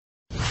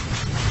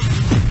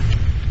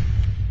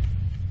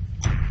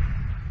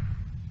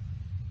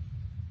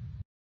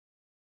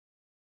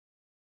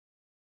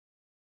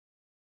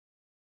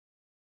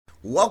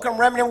Welcome,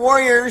 Remnant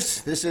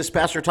Warriors. This is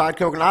Pastor Todd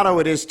Coconato.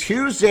 It is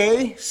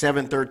Tuesday,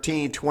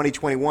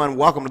 7/13/2021.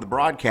 Welcome to the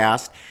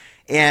broadcast.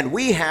 And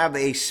we have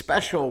a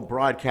special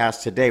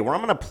broadcast today where I'm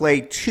going to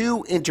play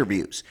two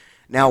interviews.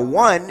 Now,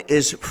 one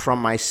is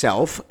from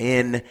myself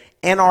in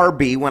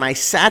NRB when I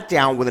sat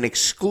down with an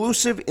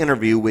exclusive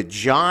interview with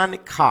John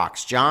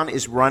Cox. John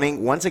is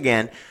running once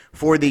again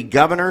for the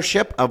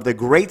governorship of the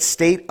great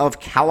state of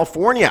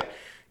California.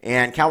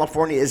 And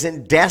California is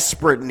in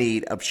desperate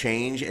need of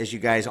change, as you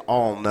guys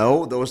all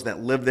know. Those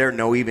that live there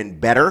know even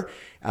better.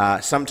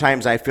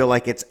 Sometimes I feel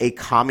like it's a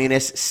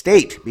communist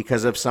state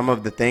because of some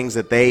of the things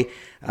that they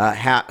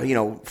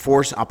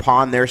force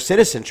upon their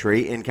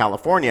citizenry in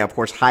California. Of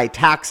course, high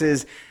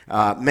taxes,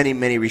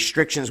 many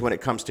restrictions when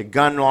it comes to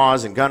gun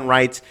laws and gun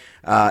rights,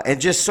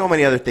 and just so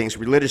many other things,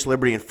 religious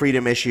liberty and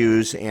freedom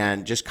issues,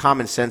 and just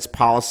common sense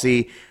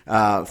policy,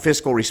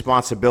 fiscal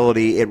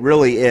responsibility. It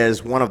really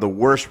is one of the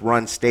worst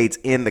run states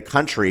in the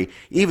country,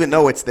 even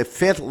though it's the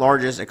fifth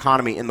largest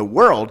economy in the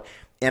world.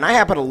 And I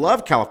happen to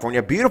love California,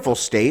 a beautiful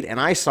state, and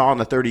I saw in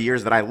the 30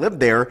 years that I lived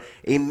there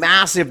a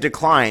massive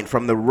decline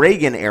from the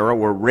Reagan era,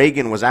 where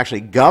Reagan was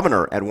actually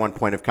governor at one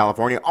point of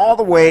California, all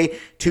the way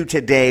to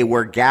today,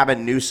 where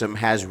Gavin Newsom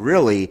has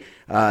really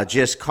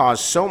just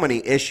caused so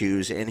many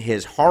issues in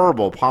his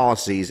horrible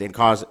policies and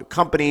caused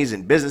companies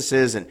and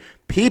businesses and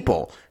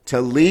people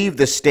to leave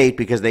the state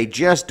because they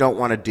just don't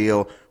want to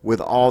deal with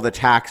all the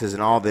taxes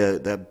and all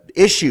the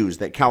issues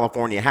that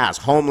California has.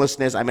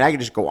 Homelessness, I mean, I could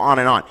just go on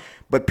and on.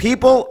 But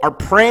people are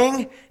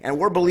praying, and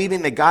we're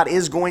believing that God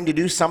is going to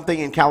do something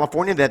in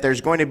California, that there's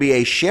going to be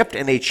a shift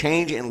and a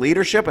change in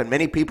leadership, and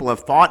many people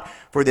have fought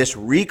for this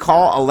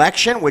recall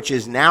election, which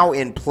is now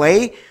in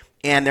play.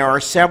 And there are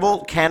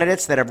several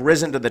candidates that have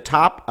risen to the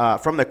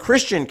top from the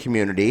Christian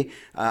community.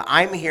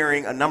 I'm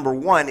hearing number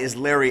one is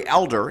Larry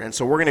Elder. And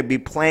so we're going to be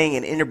playing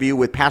an interview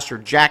with Pastor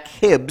Jack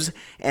Hibbs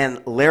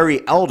and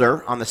Larry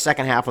Elder on the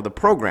second half of the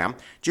program,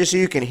 just so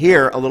you can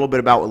hear a little bit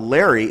about what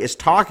Larry is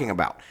talking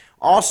about.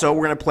 Also,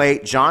 we're going to play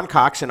John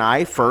Cox and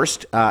I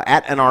first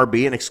at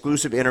NRB, an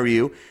exclusive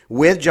interview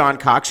with John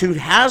Cox, who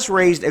has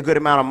raised a good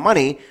amount of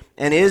money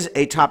and is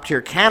a top-tier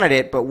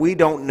candidate, but we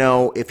don't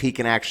know if he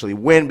can actually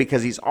win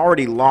because he's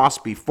already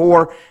lost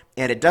before,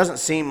 and it doesn't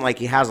seem like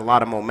he has a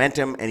lot of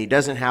momentum, and he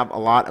doesn't have a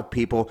lot of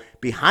people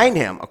behind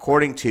him,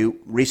 according to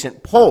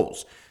recent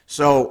polls.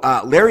 So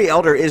Larry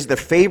Elder is the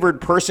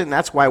favored person.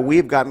 That's why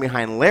we've gotten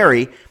behind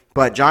Larry.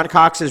 But John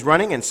Cox is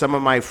running, and some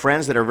of my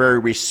friends that are very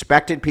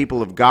respected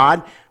people of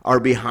God are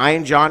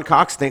behind John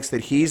Cox, thinks that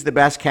he's the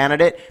best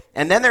candidate.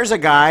 And then there's a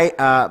guy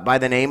by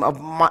the name of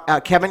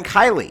Kevin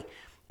Kiley.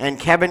 And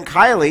Kevin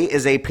Kiley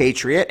is a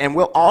patriot, and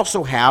we'll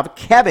also have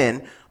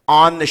Kevin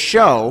on the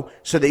show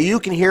so that you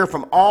can hear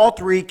from all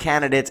three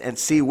candidates and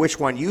see which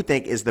one you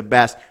think is the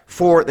best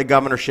for the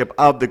governorship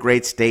of the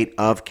great state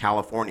of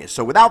California.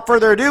 So without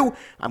further ado,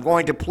 I'm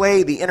going to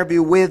play the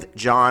interview with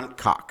John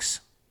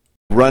Cox.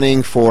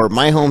 Running for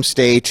my home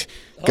state,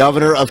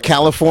 Governor of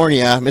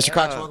California. Mr.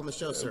 Cox, welcome to the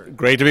show, sir.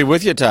 Great to be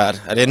with you,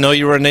 Todd. I didn't know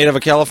you were a native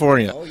of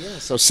California. Oh, yeah.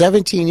 So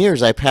 17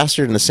 years I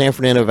pastored in the San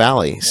Fernando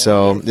Valley.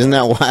 So isn't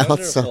that wild?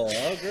 Wonderful.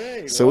 Oh,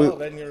 great. So well,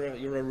 then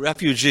you're a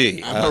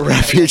refugee. I'm a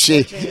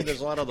refugee.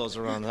 There's a lot of those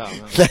around town.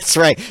 Huh? That's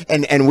right.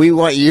 And we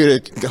want you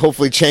to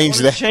hopefully change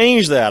that.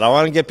 Change that. I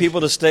want to get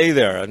people to stay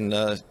there. And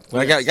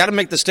I got to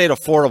make the state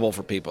affordable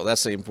for people.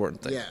 That's the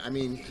important thing. Yeah, I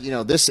mean,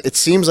 it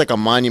seems like a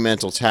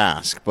monumental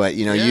task, but,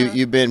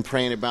 you've been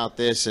praying about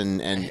this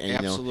and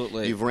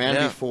absolutely. You've ran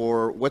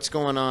before. What's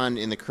going on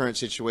in the current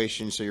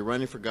situation? So you're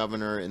running for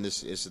governor, and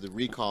this is the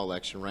recall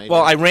election, right?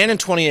 Well, I ran in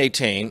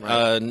 2018.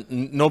 Right.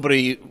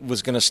 Nobody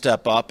was going to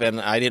step up, and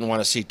I didn't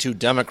want to see two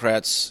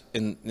Democrats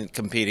in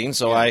competing,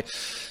 so I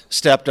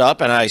stepped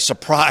up and I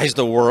surprised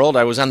the world.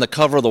 I was on the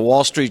cover of the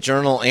Wall Street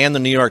Journal and the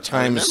New York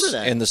Times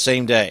in the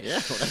same day. Yeah,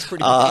 well, that's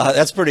pretty good.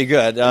 That's pretty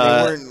good.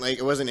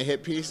 It wasn't a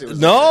hit piece? It was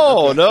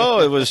no,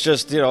 it was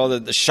just,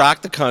 the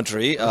shock the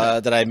country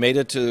that I made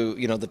it to,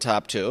 the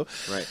top two.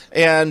 Right.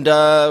 And,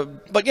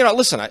 but,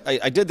 listen,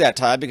 I did that,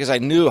 Todd, because I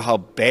knew how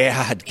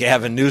bad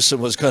Gavin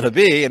Newsom was going to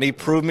be, and he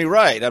proved me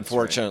right,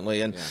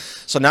 unfortunately. Right. And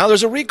so now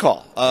there's a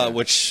recall,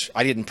 which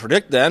I didn't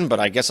predict then, but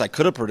I guess I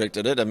could have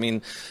predicted it. I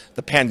mean,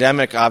 the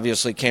pandemic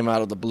obviously came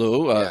out of the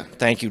blue.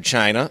 Thank you,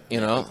 China.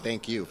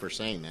 Thank you for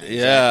saying that.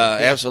 Yeah,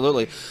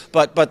 absolutely.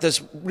 But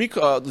this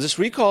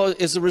recall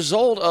is the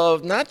result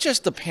of not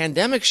just the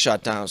pandemic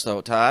shutdowns,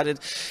 though, Todd.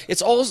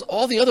 It's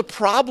all the other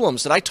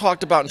problems that I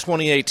talked about in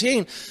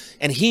 2018,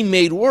 and he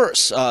made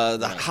worse.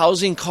 The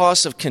housing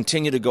costs have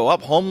continued to go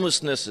up.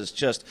 Homelessness is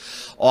just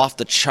off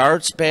the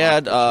charts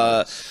bad.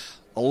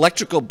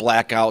 Electrical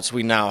blackouts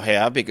we now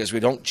have because we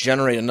don't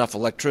generate enough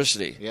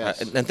electricity.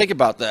 Yes. And think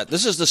about that.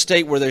 This is the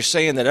state where they're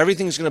saying that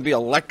everything's going to be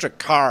electric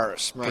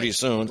cars pretty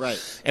soon.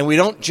 Right. And we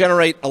don't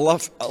generate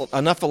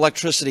enough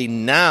electricity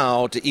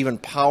now to even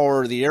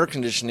power the air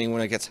conditioning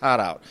when it gets hot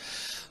out.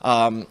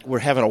 We're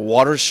having a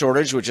water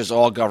shortage, which is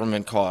all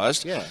government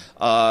caused. Yeah.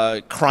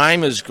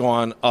 Crime has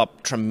gone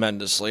up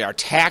tremendously. Our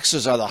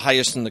taxes are the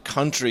highest in the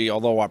country,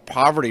 although our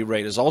poverty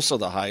rate is also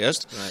the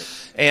highest. Right.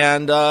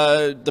 And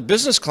the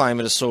business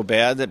climate is so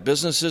bad that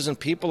businesses and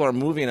people are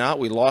moving out.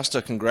 We lost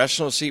a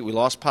congressional seat. We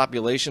lost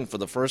population for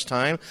the first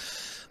time.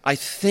 I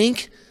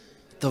think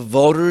the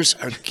voters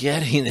are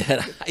getting it.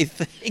 I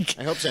think.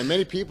 I hope so. And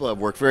many people have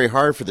worked very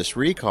hard for this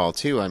recall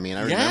too. I mean,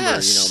 I remember,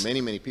 Yes.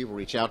 many people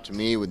reach out to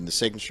me with the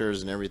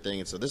signatures and everything,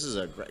 and so this is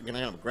going to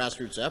have a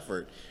grassroots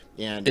effort.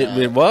 And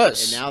It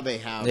was. and now they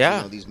have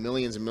Yeah. these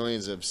millions and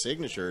millions of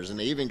signatures, and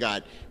they even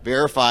got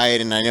verified.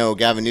 And I know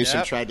Gavin Newsom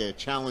Yep. tried to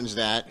challenge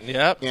that,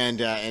 Yep.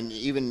 and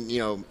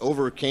even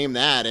overcame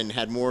that and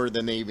had more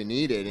than they even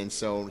needed. And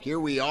so here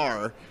we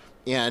are.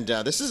 And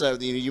this is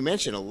you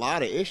mentioned a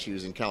lot of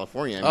issues in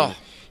California. I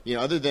mean,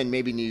 other than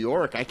maybe New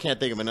York, I can't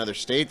think of another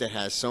state that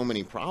has so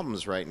many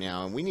problems right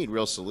now, and we need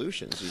real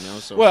solutions.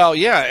 So Well,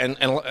 yeah,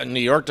 and New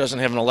York doesn't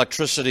have an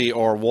electricity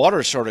or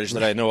water shortage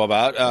that I know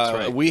about.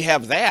 right. We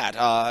have that,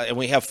 and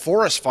we have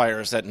forest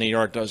fires that New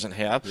York doesn't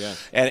have. Yeah.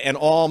 And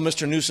all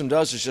Mr. Newsom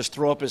does is just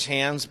throw up his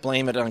hands,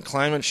 blame it on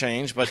climate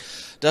change, but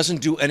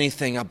doesn't do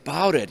anything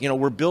about it.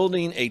 We're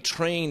building a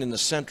train in the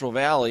Central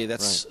Valley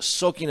that's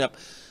soaking up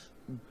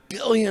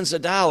billions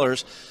of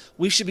dollars.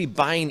 We should be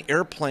buying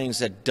airplanes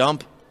that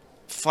dump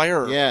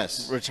fire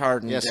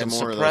retardant Yes, and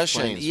more of those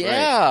suppression. planes.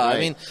 Yeah, Right. I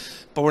mean,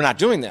 but we're not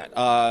doing that.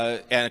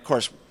 And of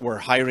course, we're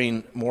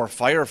hiring more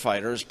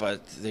firefighters,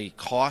 but the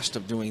cost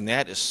of doing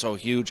that is so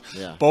huge,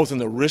 Yeah. both in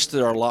the risk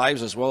to our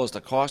lives as well as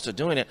the cost of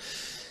doing it.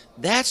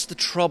 That's the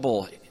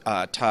trouble,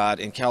 Todd,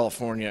 in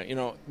California.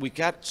 We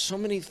got so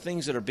many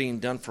things that are being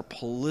done for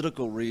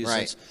political reasons.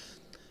 Right.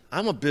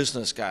 I'm a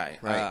business guy.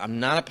 Right. I'm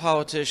not a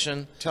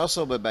politician. tell us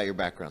a little bit about your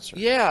background, sir.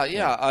 Yeah.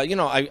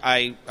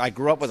 I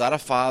grew up without a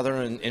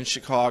father in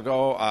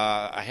Chicago.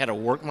 I had to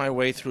work my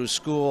way through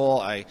school.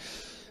 I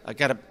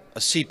got a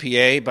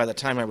CPA by the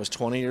time I was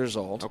 20 years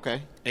old.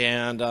 Okay.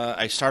 And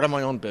I started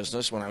my own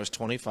business when I was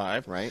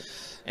 25. Right.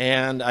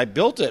 And I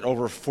built it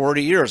over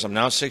 40 years. I'm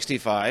now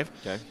 65.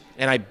 Okay.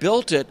 And I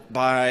built it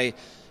by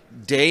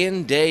day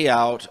in, day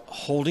out,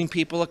 holding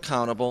people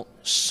accountable,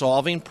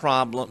 solving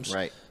problems,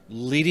 Right.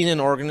 leading an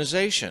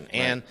organization.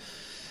 And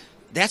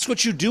that's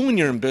what you do when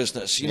you're in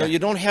business. Yeah. You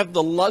don't have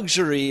the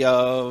luxury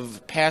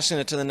of passing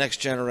it to the next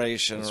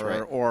generation That's or,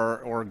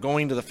 right. or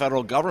going to the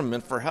federal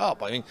government for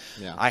help. I mean,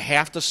 Yeah. I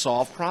have to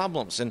solve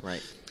problems. And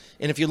Right.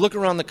 and if you look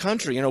around the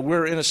country,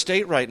 we're in a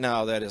state right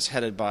now that is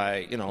headed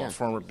by, Yeah. a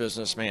former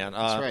businessman.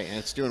 That's right, and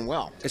it's doing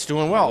well. It's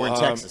doing well. We're in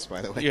Texas,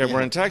 by the way. Yeah,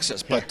 we're in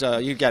Texas. But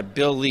you've got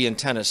Bill Lee in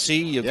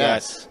Tennessee. You've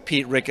Yes. got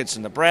Pete Ricketts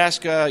in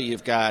Nebraska.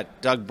 You've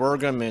got Doug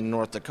Burgum in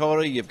North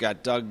Dakota. You've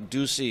got Doug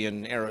Ducey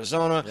in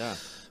Arizona. Yeah.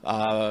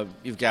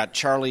 You've got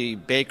Charlie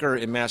Baker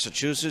in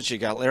Massachusetts. You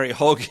got Larry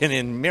Hogan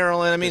in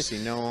Maryland. I mean,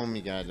 Christy Noem,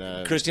 you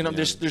got Christy Noem.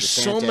 There's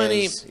so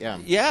DeSantis.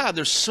 many. Yeah,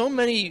 there's so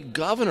many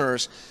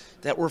governors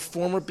that were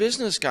former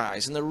business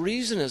guys, and the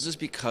reason is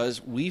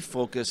because we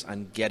focus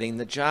on getting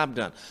the job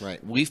done.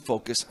 Right. We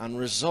focus on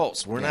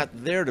results. We're not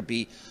there to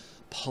be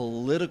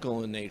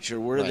political in nature.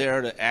 We're Right.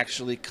 there to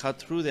actually cut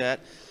through that.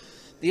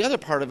 The other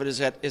part of it is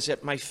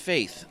that my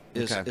faith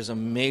is Okay. is a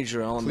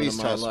major element Please of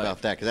my tell us life.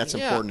 about that, because that's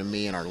Yeah. important to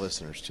me and our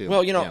listeners too.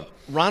 Well, Yeah.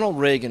 Ronald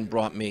Reagan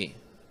brought me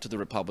to the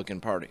Republican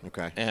Party.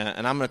 Okay.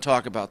 And I'm going to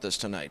talk about this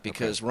tonight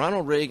because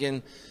Ronald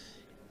Reagan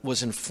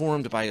was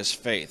informed by his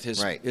faith.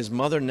 Right. His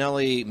mother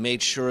Nellie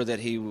made sure that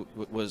he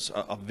was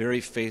a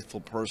very faithful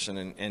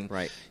person, and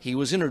Right. he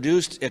was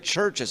introduced at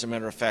church, as a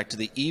matter of fact, to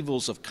the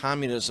evils of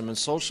communism and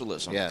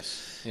socialism.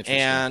 Yes. Interesting.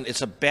 And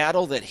it's a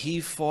battle that he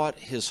fought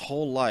his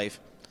whole life.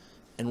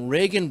 And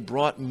Reagan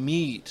brought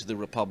me to the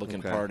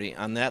Republican Okay. Party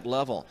on that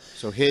level.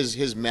 So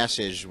his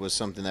message was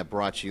something that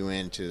brought you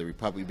into the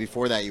Republic.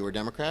 Before that, you were a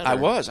Democrat? I or-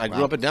 was. I grew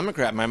Wow. up a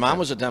Democrat. My mom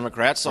was a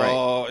Democrat,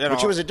 so Right.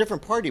 Which was a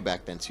different party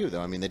back then too,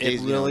 though. I mean, the days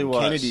really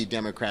was. Kennedy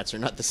Democrats are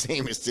not the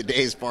same as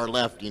today's far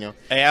left.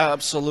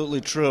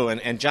 Absolutely true.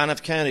 And John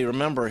F. Kennedy,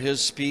 remember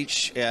his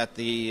speech at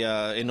the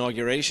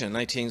inauguration in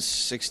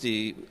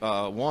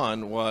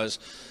 1961 was,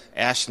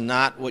 "Ask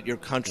not what your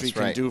country That's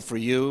can right. do for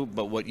you,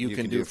 but what you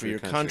can do for your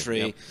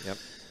country." Yep.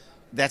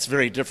 That's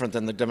very different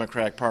than the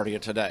Democratic Party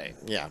of today.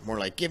 Yeah, more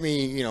like give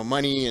me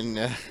money and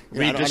I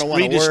don't want to work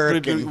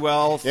Redistribute and,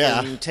 wealth Yeah.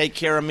 and take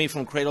care of me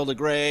from cradle to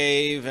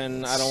grave,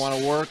 and I don't want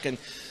to work. And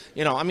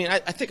I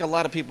think a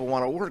lot of people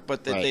want to work,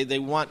 but they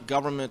want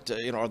government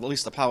to, or at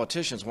least the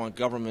politicians want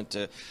government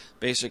to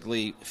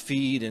basically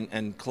feed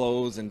and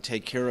clothe and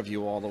take care of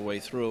you all the way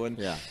through. And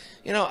Yeah.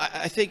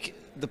 I think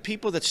the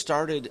people that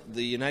started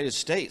the United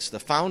States, the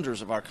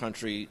founders of our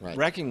country, Right.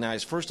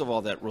 recognized, first of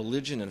all, that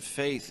religion and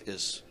faith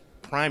is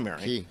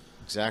primary. Key.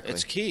 Exactly.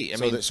 It's key.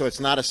 So it's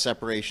not a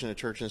separation of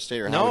church and state,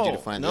 or how would you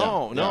define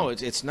that? No,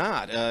 it's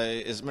not.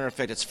 As a matter of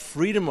fact, it's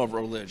freedom of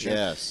religion.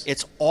 Yes.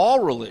 It's all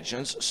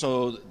religions.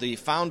 So the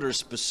founders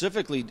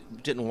specifically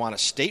didn't want a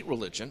state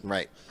religion.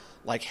 Right.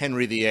 like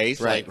Henry VIII,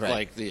 Right,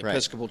 like the right.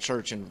 Episcopal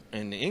Church in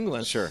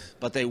England. Sure.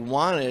 But they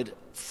wanted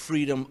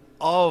freedom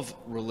of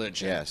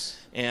religion. Yes.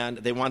 And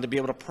they wanted to be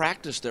able to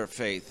practice their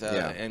faith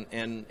Yeah.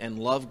 and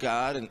love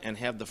God and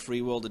have the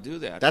free will to do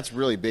that. That's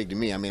really big to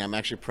me. I mean, I'm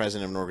actually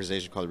president of an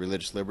organization called the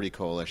Religious Liberty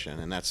Coalition,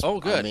 and that's Oh,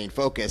 good. our main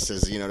focus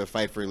is, to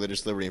fight for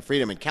religious liberty and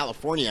freedom. In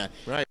California,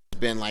 Right.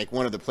 been like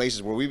one of the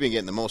places where we've been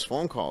getting the most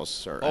phone calls,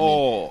 sir.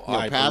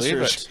 I believe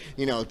pastors,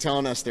 it.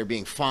 telling us they're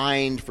being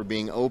fined for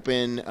being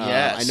open.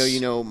 Yes. I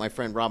know my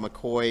friend Rob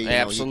McCoy.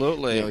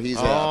 Absolutely. He's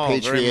Oh, a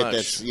very patriot. much.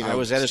 That's I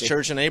was at his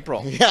church in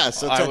April. Yeah,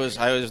 so I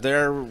was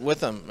there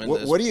with him. in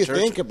this What do you church.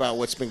 think about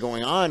what's been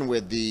going on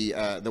with the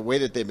way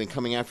that they've been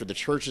coming after the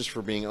churches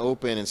for being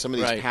open, and some of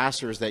these Right.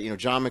 pastors that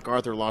John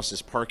MacArthur lost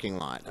his parking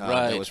lot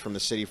Right. that was from the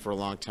city for a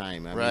long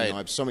time. I mean, Right. I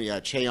have so many.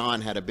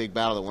 Cheon had a big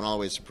battle that went all the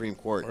way to Supreme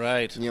Court.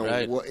 Right,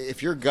 right.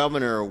 If you're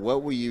governor,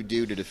 what will you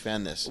do to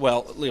defend this?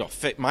 Well,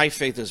 my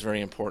faith is very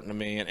important to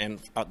me, and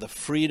the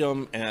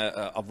freedom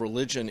of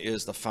religion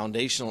is the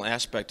foundational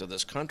aspect of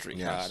this country.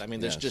 Yes, God. I mean,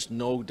 there's yes. just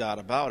no doubt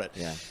about it.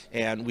 Yeah.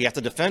 And we have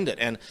to defend it.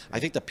 And I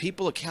think the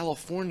people of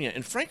California,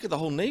 and frankly the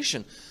whole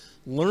nation,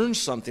 learned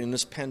something in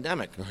this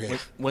pandemic. yeah.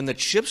 When the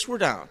chips were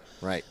down,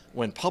 Right.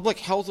 when public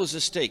health was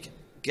at stake,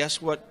 guess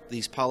what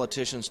these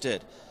politicians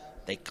did?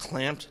 They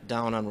clamped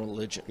down on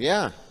religion.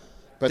 Yeah.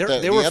 But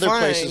They the were other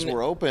fine. places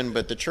were open,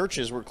 but the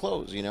churches were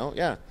closed,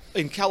 Yeah.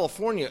 In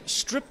California,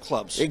 strip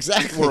clubs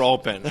Exactly. were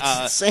open.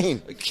 That's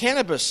insane.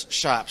 Cannabis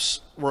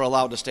shops were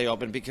allowed to stay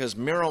open because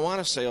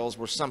marijuana sales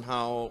were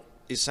somehow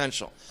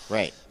essential.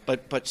 Right.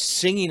 But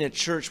singing at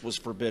church was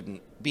forbidden.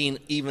 Being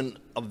even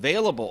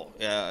available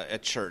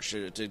at church,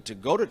 to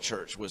go to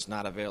church was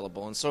not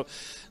available. And so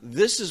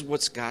this is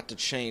what's got to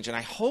change. And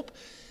I hope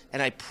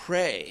and I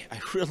pray, I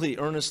really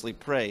earnestly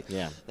pray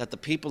Yeah. that the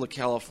people of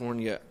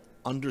California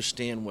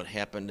understand what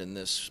happened in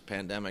this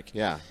pandemic.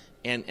 Yeah.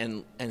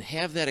 And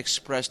have that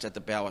expressed at the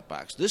ballot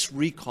box. This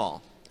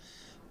recall,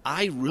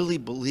 I really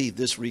believe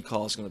this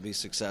recall is going to be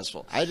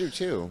successful. I do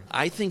too.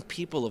 I think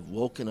people have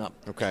woken up.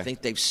 Okay. I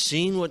think they've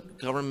seen what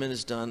government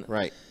has done.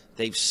 Right.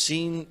 They've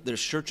seen their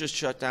churches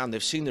shut down.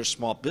 They've seen their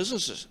small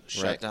businesses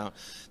shut Right. down.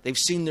 They've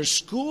seen their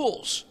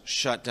schools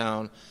shut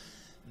down.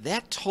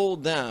 That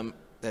told them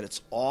that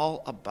it's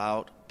all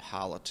about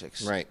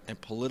politics Right. and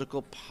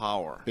political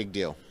power. Big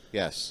deal.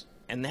 Yes.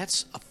 And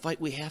that's a fight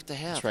we have to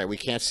have. That's right. We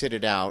can't sit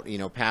it out.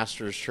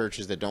 Pastors,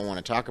 churches that don't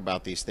want to talk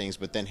about these things,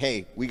 but then,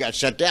 hey, we got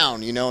shut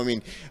down.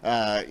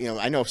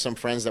 I know some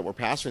friends that were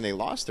pastoring, they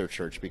lost their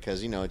church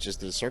because it's just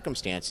the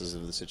circumstances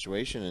of the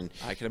situation. And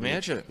I can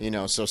imagine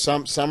it. So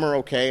some are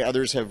okay.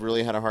 Others have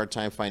really had a hard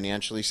time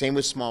financially. Same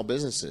with small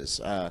businesses.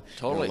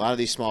 Totally. A lot of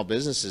these small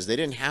businesses, they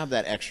didn't have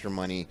that extra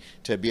money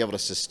to be able to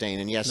sustain.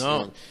 And yes,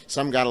 No.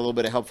 some got a little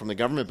bit of help from the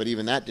government, but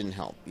even that didn't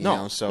help.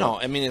 No. So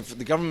I mean, if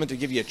the government to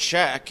give you a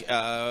check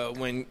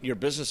when your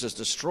business is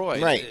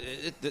destroyed, Right.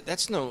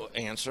 That's no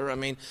answer. I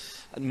mean,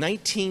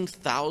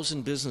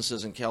 19,000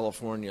 businesses in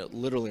California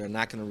literally are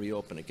not going to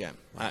reopen again.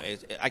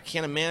 I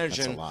can't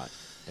imagine. that's a lot.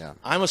 Yeah.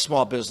 I'm a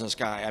small business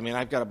guy. I mean,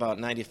 I've got about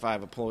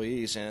 95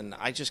 employees, and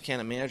I just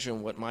can't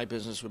imagine what my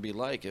business would be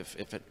like if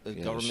the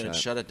government had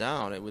shut it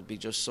down. It would be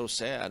just so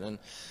sad. And,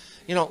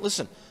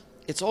 listen,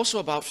 it's also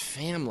about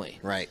family.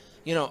 Right.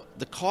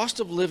 The cost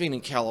of living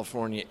in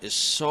California is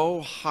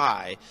so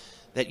high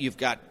that you've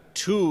got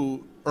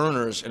two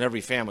earners in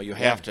every family. You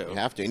have to. You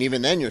have to. And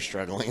even then, you're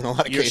struggling in a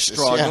lot of You're cases.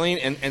 struggling,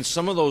 and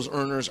some of those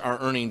earners are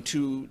earning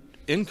two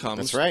incomes.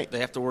 That's right. They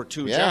have to work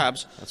two Yeah,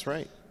 jobs. That's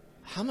right.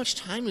 How much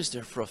time is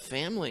there for a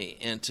family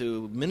and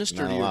to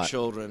minister Not to a your lot.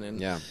 children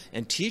Yeah.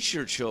 and teach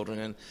your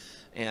children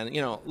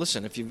and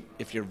listen,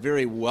 if you're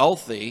very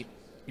wealthy,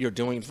 you're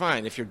doing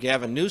fine. If you're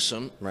Gavin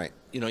Newsom, Right.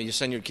 You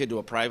send your kid to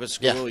a private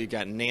school, Yeah. you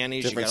got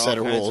nannies, Different you got all set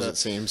of kinds rules, it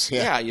seems.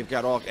 Yeah. Yeah, you've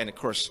got all, and of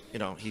course,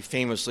 he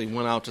famously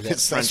went out to that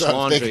That's French what I'm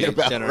Laundry thinking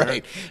about, dinner.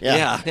 right?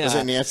 Yeah. Yeah.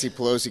 Wasn't Nancy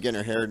Pelosi getting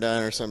her hair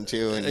done or something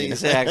too? And,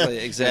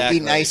 Exactly.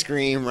 Eating ice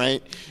cream,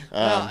 right?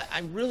 Well, I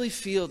really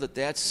feel that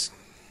that's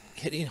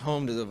hitting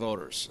home to the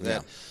voters.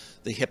 That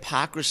the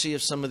hypocrisy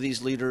of some of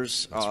these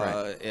leaders,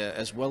 right.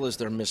 as well as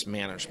their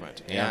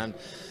mismanagement, Yeah.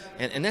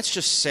 and that's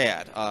just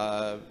sad.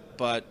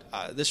 But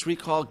this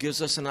recall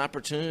gives us an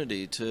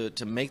opportunity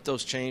to make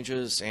those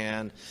changes,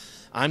 and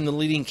I'm the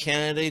leading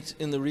candidate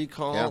in the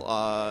recall,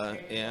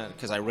 and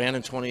because I ran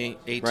in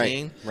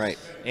 2018, Right.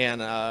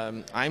 and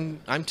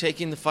I'm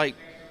taking the fight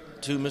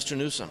to Mr.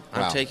 Newsom.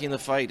 Wow. I'm taking the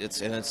fight.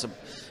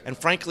 And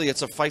frankly,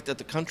 it's a fight that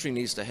the country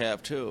needs to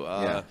have too.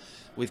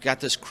 We've got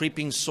this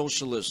creeping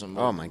socialism.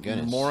 Oh, my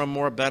goodness. More and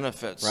more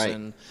benefits, Right.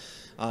 and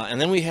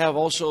then we have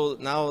also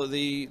now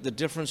the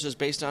differences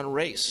based on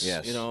race.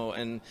 Yes.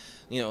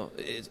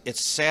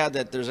 It's sad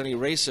that there's any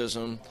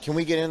racism. Can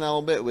we get in a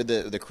little bit with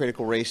the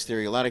critical race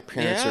theory? A lot of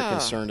parents are Yeah.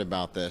 concerned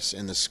about this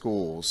in the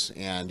schools,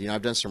 and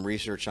I've done some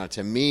research on it.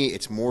 To me,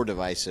 it's more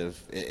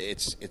divisive.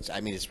 It's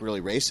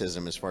really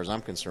racism as far as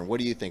I'm concerned. What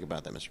do you think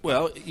about that, Mr.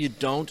 Well, you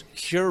don't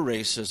cure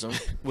racism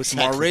with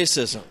Exactly. more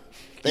racism.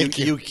 Thank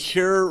you. You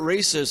cure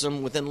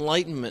racism with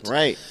enlightenment,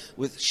 Right.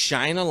 with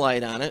shine a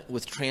light on it,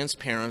 with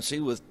transparency,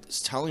 with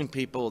telling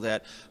people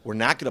that we're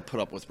not going to put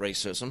up with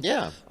racism,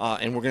 Yeah.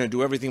 and we're going to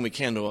do everything we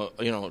can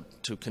to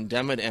to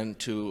condemn it and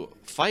to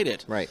fight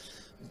it. Right.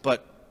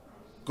 But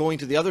going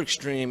to the other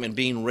extreme and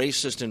being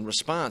racist in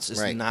response is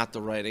Right. not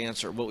the right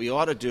answer. What we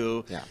ought to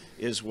do Yeah.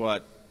 is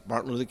what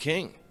Martin Luther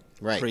King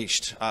Right.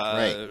 preached.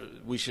 Right.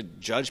 We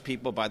should judge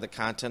people by the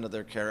content of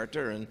their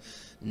character and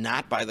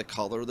not by the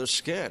color of their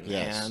skin.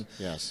 Yes,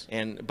 yes.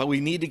 But we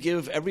need to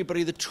give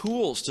everybody the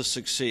tools to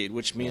succeed,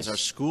 which means Yes. our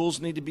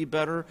schools need to be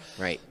better.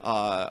 Right.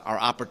 Our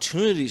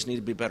opportunities need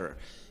to be better.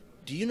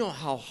 Do you know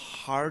how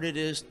hard it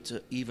is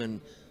to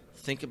even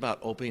think about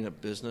opening a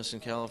business in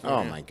California?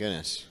 Oh my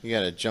goodness! You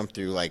got to jump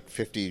through like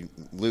 50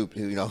 hoops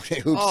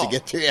to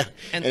get to. Yeah.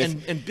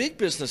 And big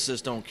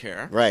businesses don't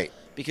care. Right.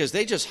 Because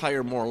they just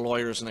hire more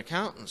lawyers and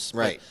accountants.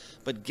 Right.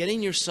 But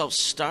getting yourself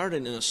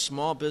started in a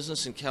small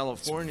business in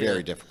California.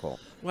 Very difficult.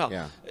 Well,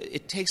 Yeah.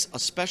 it takes a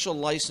special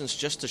license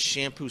just to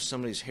shampoo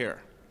somebody's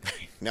hair.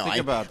 No, Think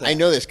about that. I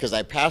know this because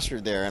I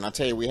pastored there, and I'll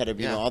tell you, we had to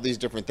Yeah. all these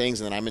different things,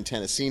 and then I'm in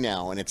Tennessee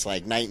now, and it's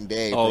like night and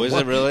day. Oh, from is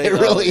one- it really? It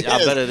really Oh,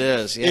 is. I bet it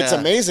is, It's yeah.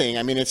 amazing.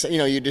 I mean, it's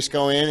you just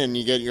go in and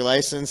you get your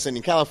license, and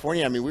in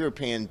California, I mean, we were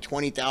paying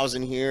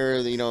 $20,000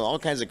 here, all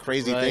kinds of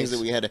crazy Right. things that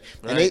we had to.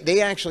 And Right.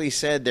 they actually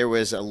said there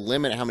was a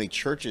limit how many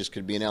churches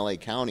could be in LA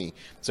County,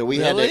 so we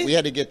Really?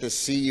 had to get the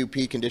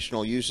CUP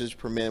conditional uses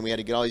permit, and we had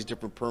to get all these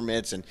different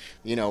permits, and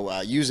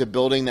use a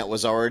building that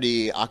was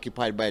already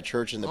occupied by a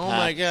church in the Oh past.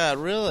 my God,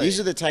 really? These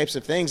are the types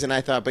of things, and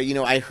I thought, but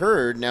I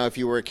heard now if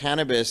you were a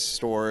cannabis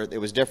store, it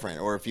was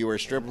different, or if you were a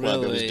strip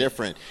club, it was Really?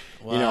 different.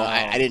 Wow.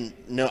 I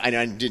didn't know, I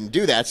didn't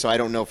do that, so I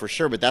don't know for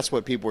sure. But that's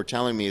what people were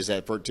telling me is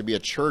that to be a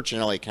church in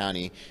LA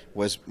County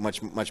was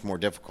much more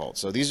difficult.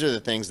 So these are the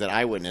things that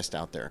I witnessed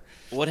out there.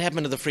 What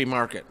happened to the free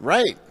market?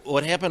 Right.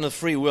 What happened to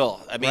free will?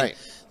 I mean, Right.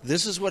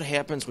 this is what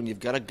happens when you've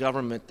got a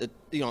government that,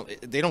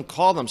 they don't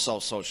call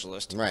themselves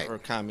socialist Right. or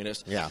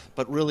communist, Yeah.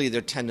 but really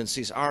their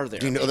tendencies are there.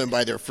 You know them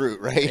by their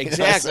fruit, right?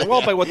 Exactly.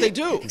 Well, by what they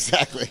do.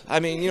 Exactly. I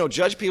mean,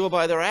 judge people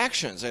by their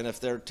actions. And if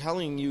they're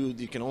telling you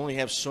you can only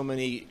have so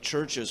many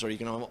churches or you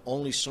can have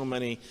only so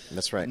many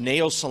That's right.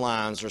 nail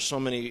salons or so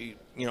many,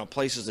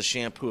 places to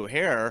shampoo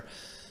hair,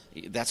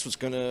 that's what's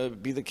going to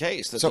be the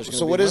case. That there's gonna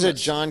So be what is a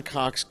limits. John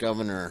Cox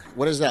governor?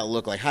 What does that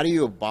look like? How do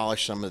you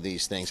abolish some of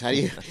these things? How do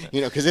you,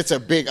 because it's a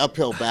big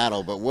uphill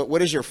battle, but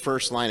what is your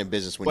first line of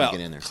business when Well, you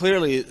get in there?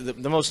 clearly,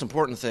 the most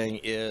important thing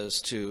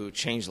is to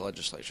change the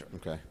legislature.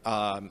 Okay.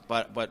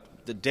 But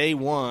the day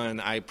one,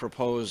 I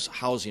propose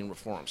housing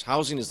reforms.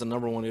 Housing is the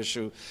number one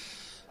issue.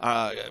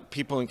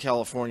 People in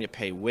California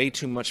pay way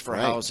too much for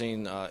Right.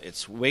 housing.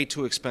 It's way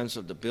too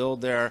expensive to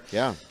build there.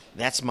 Yeah.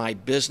 That's my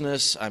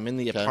business. I'm in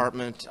the Okay.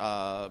 apartment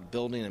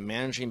building and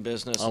managing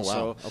business. Oh, and wow.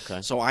 So,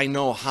 Okay. so I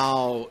know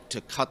how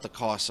to cut the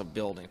costs of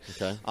building.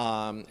 Okay.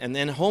 And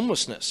then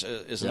homelessness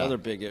is Yeah. another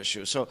big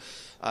issue. So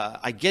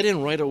I get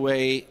in right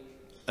away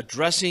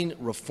addressing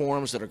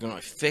reforms that are going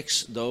to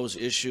fix those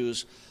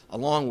issues,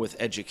 along with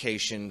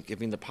education,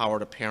 giving the power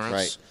to parents.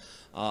 Right.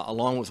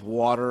 Along with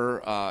water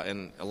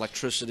and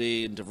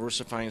electricity and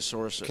diversifying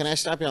sources. Can I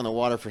stop you on the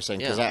water for a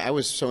second? Because Yeah. I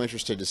was so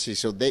interested to see.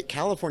 So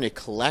California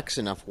collects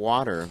enough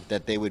water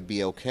that they would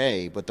be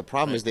okay, but the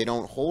problem is they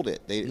don't hold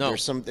it. No.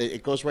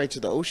 It goes right to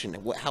the ocean.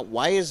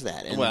 Why is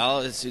that? And-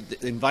 Well, it's the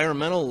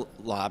environmental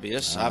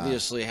lobbyists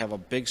obviously have a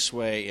big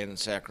sway in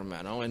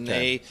Sacramento, and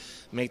Okay. they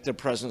make their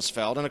presence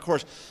felt. And of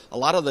course, a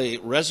lot of the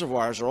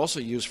reservoirs are also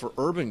used for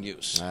urban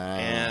use.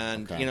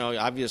 And okay.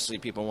 obviously,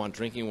 people want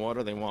drinking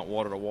water; they want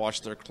water to wash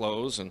their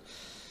clothes and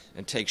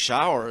take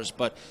showers.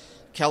 But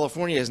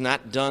California has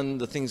not done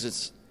the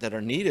things that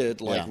are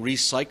needed, like Yeah.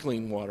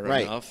 recycling water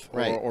Right, enough,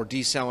 right. or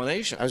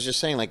desalination. I was just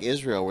saying, like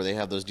Israel, where they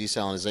have those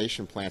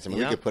desalination plants. I mean,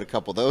 Yeah. we could put a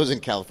couple of those in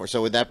California.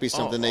 So would that be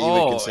something that you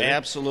would consider?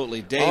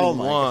 Absolutely. Day Oh, one.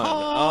 my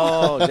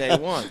Oh, day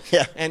one.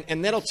 Yeah.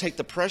 And that'll take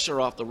the pressure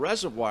off the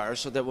reservoir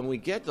so that when we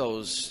get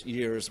those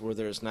years where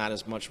there's not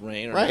as much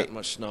rain or Right. not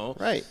much snow,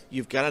 Right.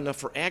 you've got enough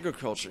for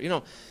agriculture.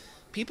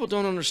 People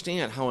don't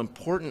understand how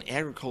important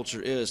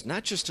agriculture is,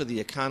 not just to the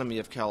economy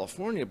of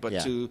California, but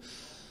Yeah. to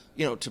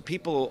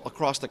people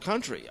across the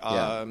country.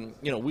 Yeah.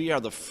 We are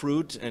the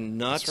fruit and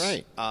nuts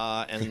That's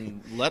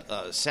and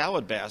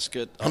salad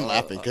basket. I'm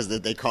laughing because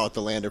they call it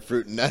the land of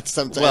fruit and nuts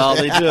sometimes. Well,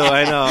 they do.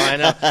 I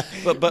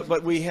know.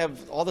 But we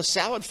have all the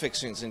salad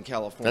fixings in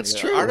California. That's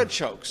true.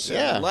 Artichokes,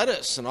 Yeah. and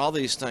lettuce, and all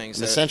these things.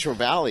 the Central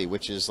Valley,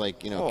 which is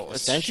like, it's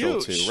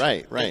essential huge. to.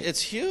 Right.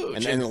 It's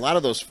huge. And a lot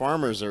of those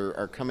farmers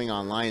are coming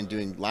online and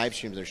doing live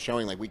streams. They're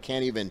showing like we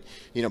can't even,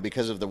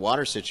 because of the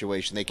water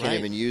situation, they can't Right.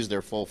 even use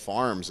their full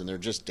farms, and they're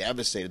just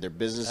devastated. Their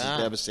business is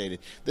devastated.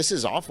 This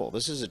is awful.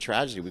 This is a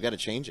tragedy. We got to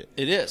change it.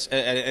 It is,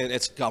 and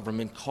it's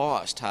government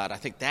cost, Todd. I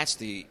think that's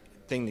the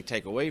thing to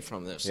take away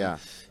from this. Yeah.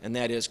 And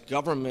that is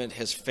government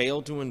has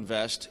failed to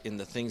invest in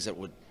the things that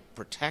would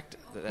protect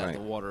Right. the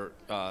water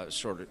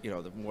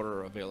the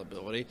water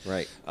availability.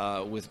 Right.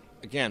 With,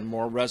 again,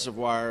 more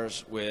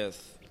reservoirs,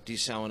 with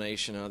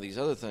desalination and all these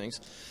other things.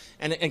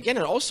 And again,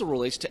 it also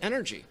relates to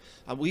energy.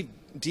 We've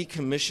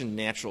decommissioned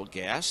natural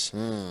gas.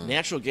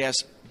 Natural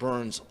gas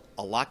burns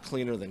a lot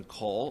cleaner than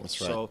coal.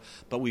 That's right.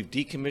 But we've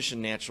decommissioned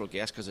natural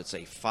gas because it's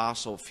a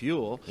fossil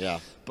fuel. Yeah.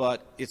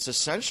 But it's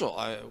essential.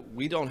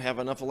 We don't have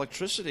enough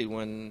electricity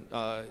when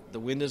the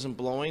wind isn't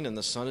blowing and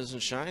the sun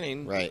isn't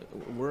shining. Right.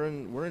 We're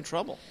in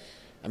trouble.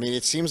 I mean,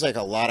 it seems like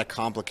a lot of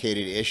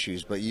complicated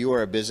issues, but you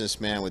are a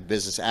businessman with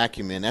business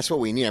acumen. That's what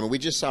we need. I mean, we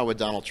just saw with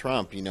Donald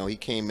Trump. You know, he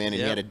came in and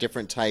he had a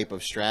different type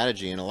of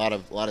strategy and a lot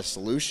of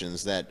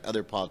solutions that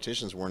other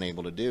politicians weren't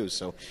able to do.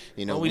 So,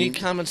 you know, we need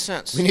common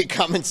sense. We need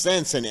common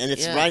sense, and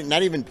it's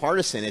not even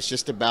partisan. It's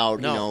just about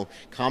you know,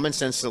 common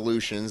sense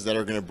solutions that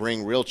are going to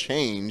bring real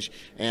change.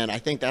 And I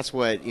think that's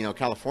what, you know,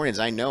 Californians.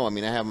 I know. I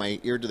mean, I have my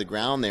ear to the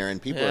ground there,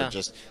 and people are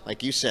just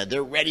like you said.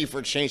 They're ready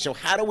for change. So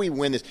how do we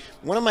win this?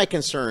 One of my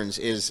concerns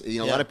is, you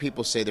know, a lot of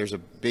people say there's a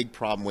big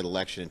problem with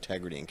election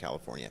integrity in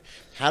California.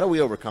 How do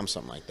we overcome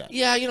something like that?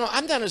 Yeah, you know,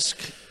 I'm not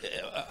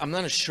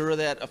as sure of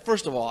that.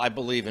 First of all, I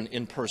believe in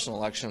in-person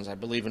elections. I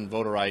believe in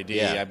voter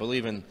ID. I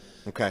believe in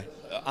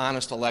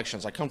honest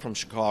elections. I come from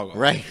Chicago,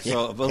 right?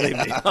 So believe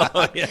me,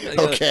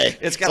 okay,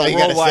 it's got a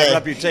worldwide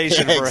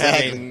reputation for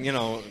having, you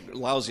know,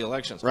 lousy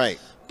elections, right?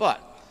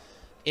 But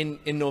in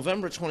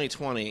November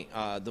 2020,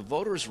 the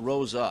voters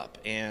rose up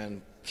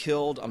and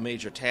killed a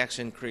major tax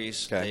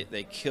increase.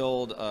 They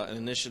killed an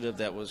initiative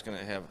that was going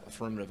to have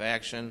affirmative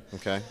action.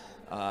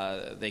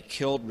 They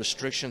killed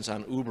restrictions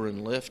on Uber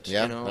and Lyft.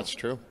 Yeah, you know? That's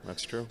true.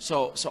 That's true.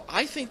 So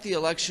I think the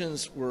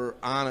elections were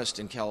honest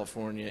in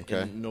California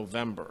in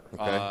November.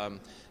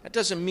 That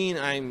doesn't mean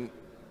I'm,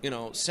 you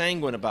know,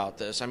 sanguine about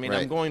this. I mean,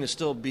 I'm going to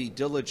still be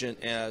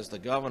diligent as the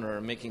governor,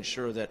 making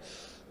sure that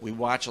we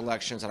watch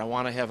elections, and I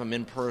want to have them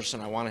in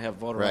person. I want to have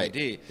voter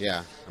ID.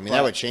 Yeah, I mean,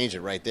 that would change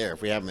it right there.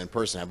 If we have them in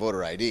person, have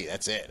voter ID.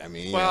 That's it. I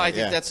mean, I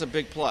think that's a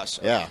big plus.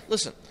 Yeah.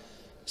 Listen,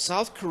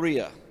 South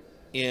Korea,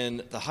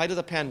 in the height of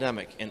the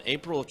pandemic, in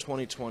April of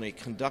 2020,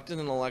 conducted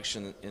an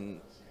election in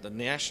the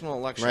national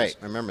elections. Right,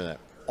 I remember that.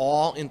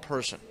 All in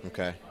person.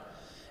 Okay.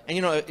 And,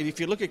 you know,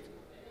 if you look at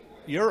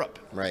Europe,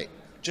 right,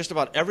 just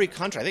about every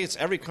country, I think it's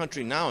every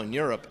country now in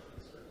Europe,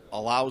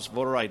 allows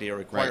voter ID or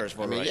requires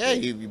voter ID. Yeah,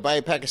 you buy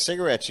a pack of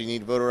cigarettes, you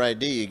need voter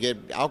ID. You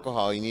get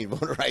alcohol, you need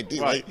voter ID.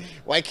 Right.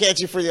 Why can't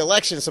you for the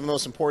election? It's the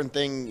most important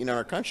thing in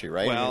our country,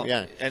 right?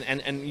 Well,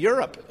 and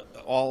Europe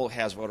all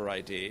has voter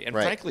ID. And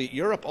frankly,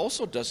 Europe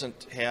also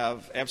doesn't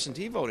have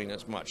absentee voting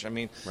as much. I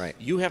mean,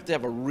 you have to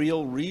have a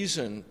real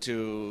reason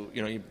to,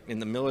 you know, in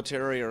the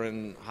military or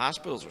in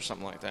hospitals or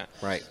something like that.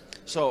 Right.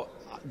 So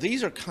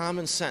these are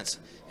common sense.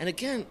 And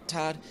again,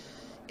 Todd,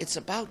 it's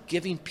about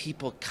giving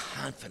people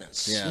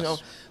confidence. Yes. You know,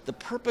 the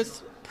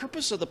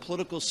purpose of the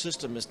political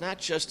system is not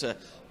just to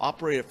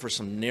operate it for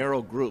some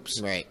narrow groups.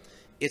 Right.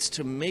 It's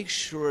to make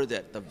sure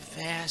that the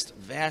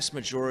vast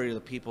majority of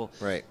the people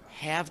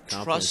have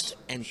trust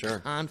and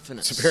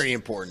confidence. It's very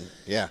important.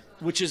 Yeah.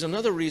 Which is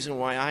another reason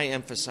why I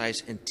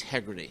emphasize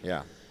integrity.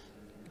 Yeah.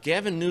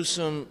 Gavin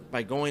Newsom,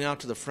 by going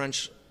out to the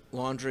French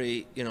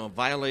Laundry, you know,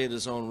 violated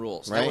his own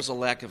rules. That was a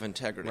lack of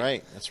integrity.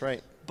 Right. That's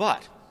right.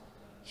 But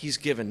he's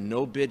given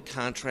no bid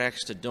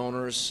contracts to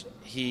donors.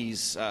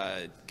 He's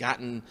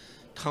gotten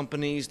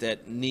companies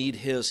that need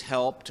his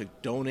help to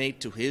donate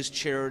to his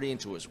charity and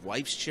to his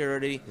wife's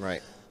charity.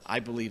 Right. I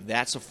believe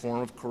that's a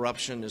form of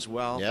corruption as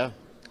well. Yeah.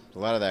 A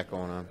lot of that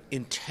going on.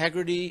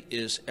 Integrity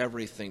is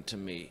everything to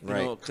me. You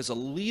know, because a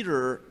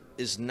leader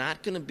is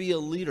not going to be a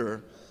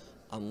leader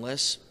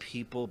unless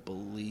people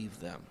believe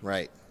them.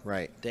 Right.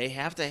 Right. They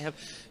have to have,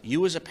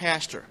 you as a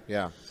pastor.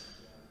 Yeah.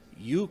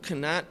 You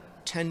cannot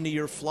tend to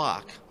your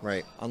flock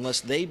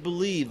unless they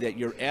believe that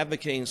you're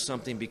advocating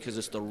something because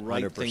it's the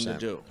right 100%, thing to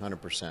do.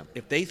 100%.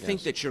 If they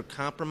think that you're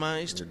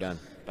compromised, you're done.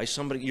 By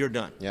somebody, you're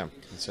done. Yeah,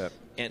 that's it.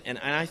 And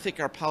I think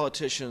our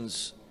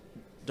politicians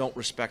don't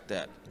respect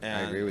that. And,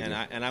 I agree with you.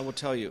 And I will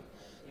tell you,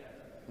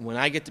 when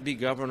I get to be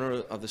governor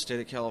of the state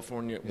of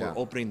California, we're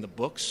opening the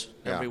books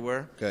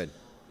everywhere. Good.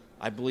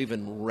 I believe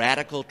in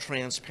radical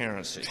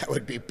transparency. That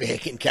would be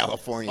big in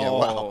California. Oh,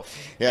 wow.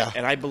 Yeah.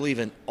 And I believe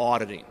in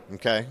auditing.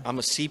 Okay. I'm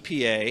a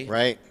CPA.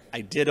 Right. I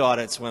did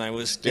audits when I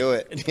was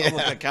in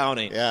public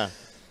accounting. Yeah.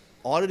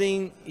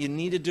 Auditing, you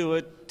need to do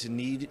it. You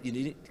need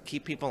to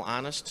keep people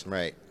honest.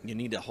 Right. You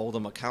need to hold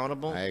them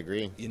accountable. I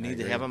agree. You need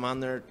to have them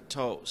on their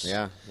toes.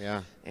 Yeah,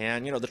 yeah.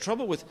 And, you know, the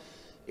trouble with,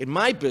 in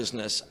my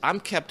business,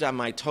 I'm kept on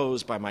my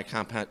toes by my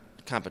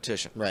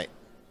competition. Right,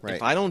 right.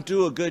 If I don't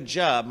do a good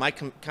job, my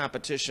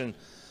competition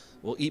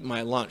will eat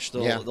my lunch.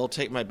 They'll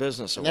take my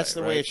business away. And that's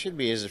the way it should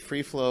be, is a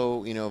free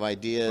flow, you know, of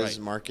ideas,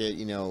 market,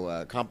 you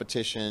know,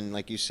 competition,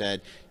 like you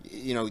said,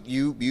 you know,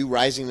 you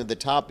rising to the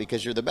top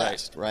because you're the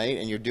best, right?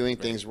 And you're doing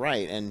things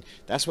right. And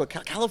that's what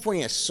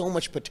California has so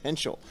much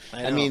potential.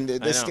 I mean,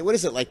 what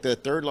is it, like the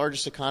third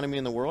largest economy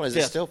in the world? Is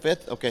it still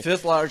fifth? Okay.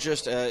 Fifth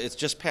largest. It's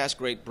just past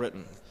Great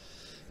Britain.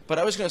 But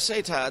I was going to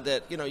say, Todd,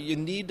 that, you know, you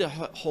need to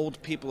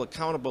hold people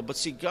accountable. But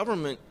see,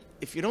 government,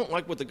 if you don't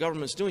like what the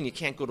government's doing, you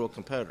can't go to a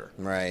competitor.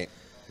 Right.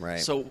 Right.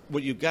 So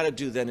what you've got to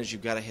do then is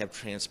you've got to have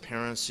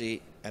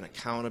transparency and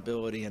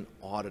accountability and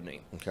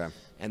auditing. Okay.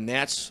 And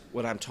that's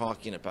what I'm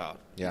talking about.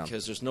 Yeah.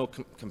 Because there's no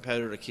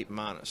competitor to keep them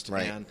honest.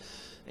 Right.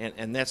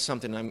 And that's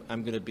something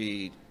I'm going to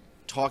be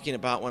talking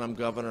about when I'm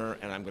governor,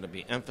 and I'm going to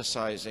be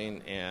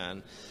emphasizing.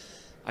 And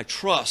I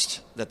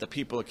trust that the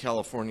people of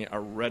California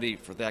are ready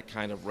for that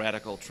kind of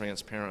radical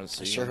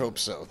transparency. I sure hope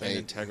so. And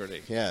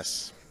integrity.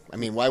 Yes. I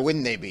mean, why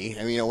wouldn't they be?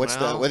 I mean, what's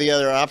Well, the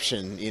other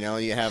option? You know,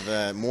 you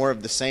have more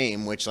of the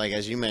same, which, like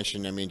as you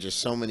mentioned, I mean, just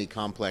so many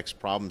complex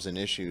problems and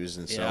issues.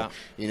 And so,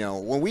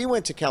 when we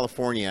went to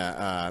California,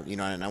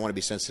 and I want to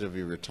be sensitive of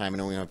your time. I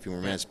know we have a few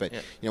more minutes, but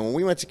when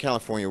we went to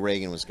California,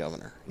 Reagan was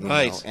governor.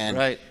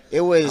 Right. It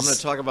was. I'm going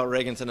to talk about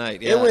Reagan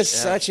tonight. It was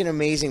such an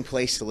amazing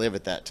place to live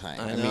at that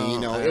time. I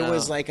mean, know. it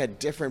was like a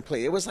different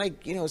place. It was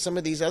like some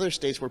of these other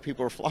states where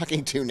people are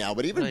flocking to now,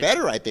 but even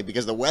better, I think,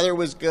 because the weather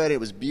was good. It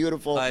was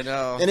beautiful. I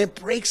know. And it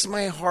breaks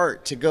my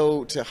heart to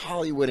go to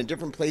Hollywood and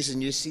different places,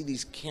 and you see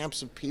these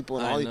camps of people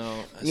and all.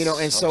 Know.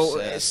 And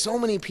sad. so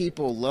many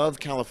people love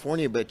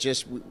California, but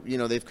just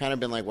they've kind of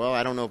been like, well,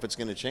 I don't know if it's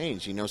going to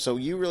change. So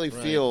you really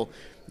feel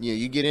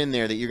you get in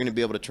there that you're going to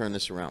be able to turn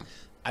this around.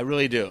 I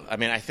really do. I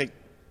mean, I think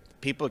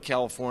people of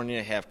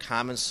California have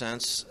common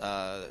sense.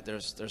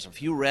 There's a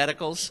few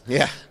radicals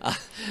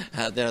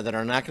that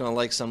are not going to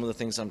like some of the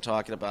things I'm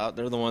talking about.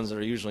 They're the ones that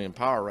are usually in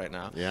power right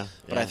now.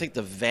 But I think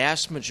the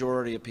vast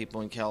majority of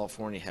people in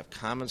California have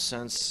common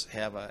sense,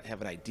 have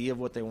an idea of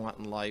what they want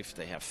in life.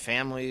 They have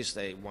families.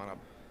 They want a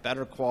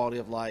better quality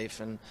of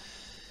life, and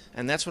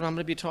that's what I'm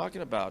going to be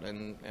talking about.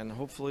 And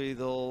hopefully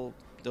they'll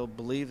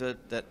believe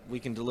that we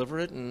can deliver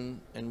it,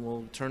 and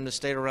we'll turn the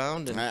state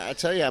around. And I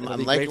tell you, I'm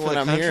liking what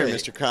I'm hearing,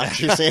 Mr. Cox.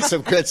 You're saying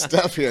some good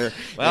stuff here.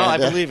 Well, I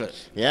believe it.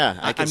 Yeah,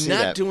 I'm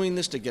not doing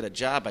this to get a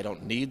job. I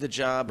don't need the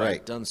job. Right.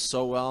 I've done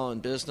so well in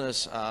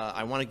business.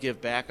 I want to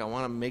give back. I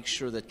want to make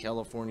sure that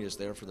California is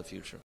there for the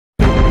future.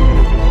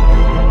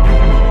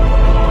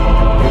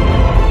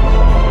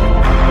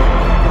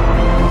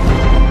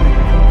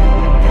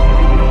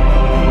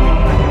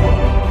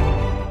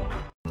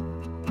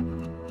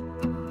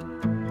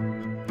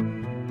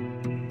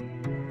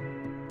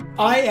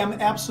 I am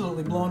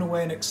absolutely blown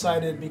away and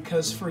excited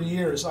because for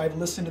years I've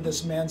listened to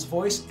this man's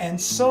voice, and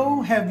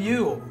so have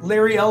you.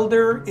 Larry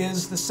Elder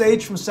is the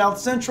sage from South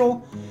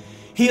Central.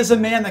 He is a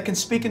man that can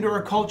speak into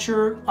our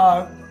culture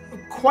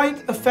quite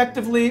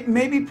effectively,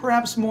 maybe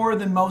perhaps more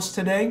than most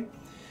today.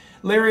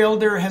 Larry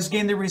Elder has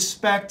gained the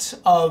respect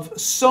of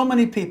so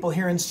many people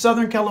here in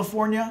Southern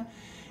California,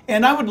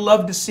 and I would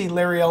love to see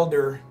Larry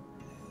Elder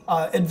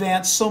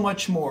advance so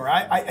much more.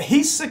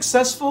 He's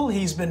successful,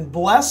 he's been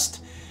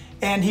blessed,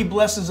 and he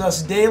blesses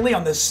us daily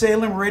on the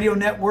Salem Radio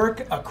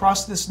Network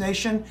across this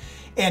nation.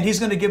 And he's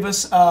going to give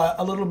us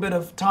a little bit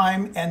of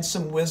time and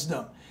some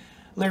wisdom.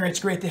 Larry, it's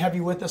great to have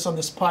you with us on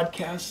this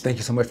podcast. Thank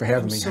you so much for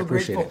having me. So I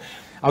appreciate grateful.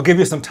 it. I'll give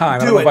you some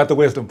time. I don't know about the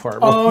wisdom part.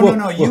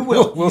 No, you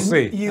will. We'll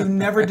see. You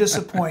never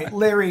disappoint.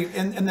 Larry,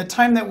 in the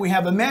time that we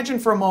have, imagine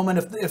for a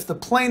moment if the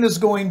plane is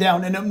going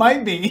down, and it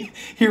might be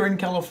here in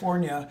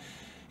California.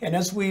 And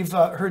as we've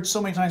heard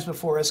so many times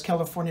before, as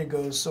California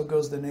goes, so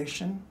goes the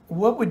nation.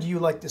 What would you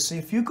like to see?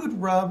 If you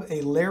could rub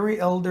a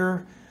Larry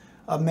Elder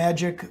a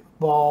magic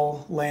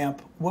ball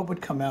lamp, what would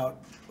come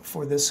out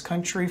for this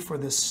country, for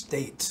this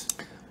state?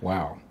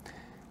 Wow.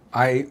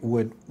 I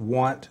would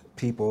want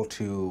people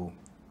to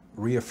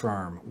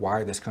reaffirm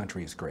why this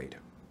country is great.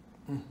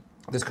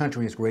 This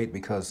country is great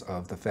because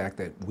of the fact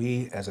that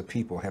we as a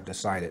people have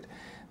decided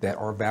that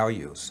our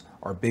values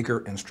are bigger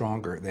and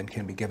stronger than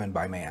can be given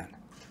by man.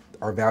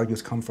 Our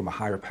values come from a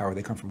higher power.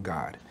 They come from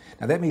God.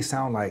 Now that may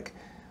sound like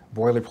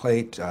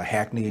boilerplate,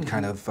 hackneyed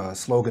kind of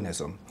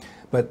sloganism,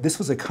 but this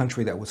was a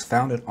country that was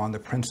founded on the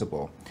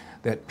principle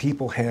that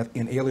people have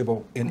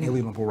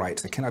inalienable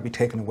rights that cannot be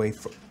taken away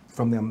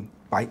from them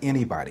by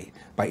anybody,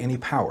 by any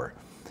power.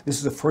 This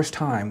is the first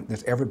time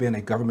there's ever been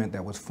a government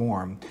that was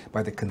formed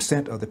by the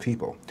consent of the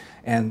people.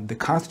 And the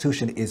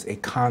Constitution is a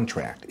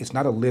contract. It's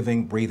not a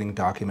living, breathing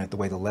document the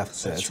way the left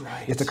says. That's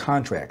right. It's a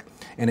contract.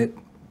 And it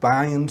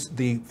binds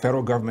the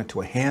federal government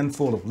to a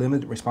handful of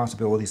limited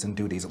responsibilities and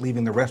duties,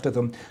 leaving the rest of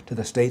them to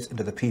the states and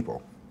to the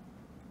people.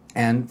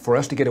 And for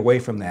us to get away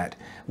from that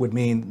would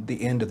mean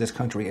the end of this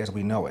country as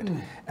we know it.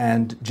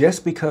 And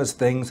just because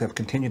things have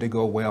continued to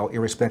go well,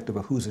 irrespective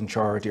of who's in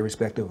charge,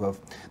 irrespective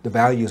of the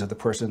values of the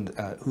person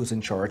who's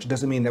in charge,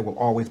 doesn't mean that will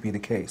always be the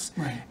case.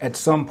 Right. At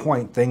some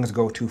point, things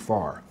go too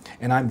far.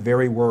 And I'm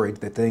very worried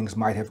that things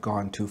might have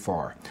gone too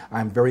far.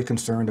 I'm very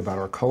concerned about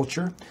our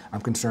culture.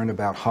 I'm concerned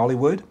about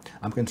Hollywood.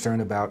 I'm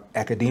concerned about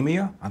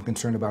academia. I'm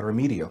concerned about our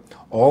media.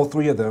 All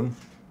three of them,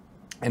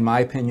 in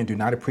my opinion, do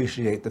not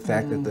appreciate the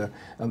fact that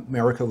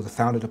America was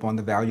founded upon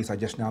the values I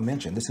just now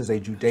mentioned. This is a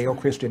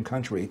Judeo-Christian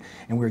country,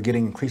 and we're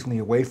getting increasingly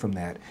away from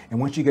that. And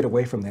once you get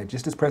away from that,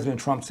 just as President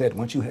Trump said,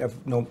 once you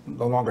have no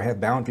longer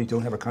have boundaries, you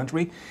don't have a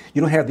country,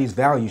 you don't have these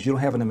values, you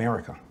don't have an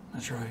America.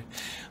 That's right.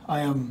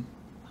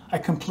 I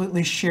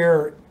completely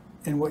share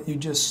in what you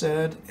just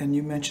said, and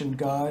you mentioned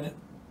God.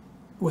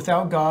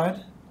 Without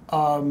God,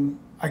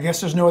 I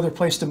guess there's no other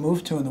place to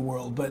move to in the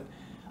world, but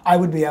I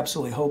would be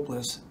absolutely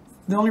hopeless.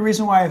 the only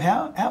reason why I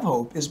have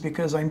hope is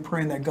because I'm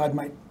praying that God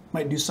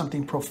might do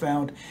something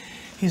profound.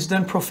 He's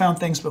done profound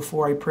things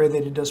before. I pray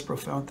that he does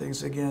profound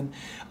things again.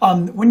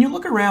 When you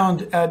look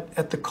around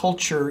at the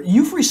culture,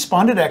 you've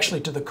responded actually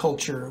to the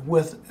culture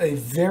with a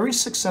very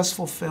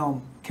successful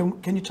film.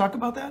 Can you talk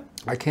about that?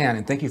 I can,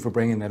 and thank you for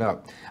bringing that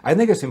up. I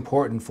think it's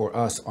important for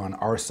us on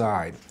our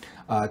side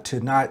to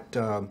not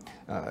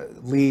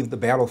leave the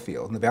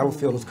battlefield. And the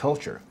battlefield is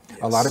culture.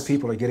 A lot of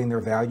people are getting their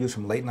values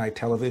from late night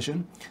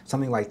television.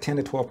 Something like 10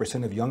 to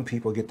 12% of young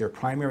people get their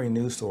primary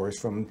news source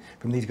from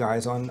these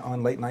guys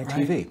on late night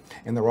TV.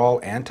 And they're all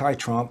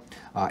anti-Trump,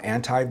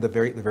 anti the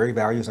very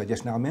values I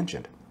just now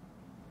mentioned.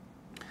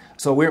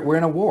 So we're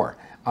in a war.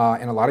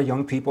 And a lot of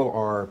young people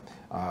are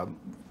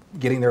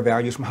getting their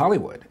values from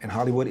Hollywood, and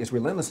Hollywood is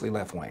relentlessly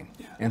left-wing.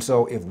 Yeah. And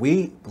so if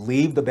we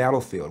leave the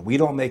battlefield, we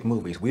don't make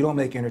movies, we don't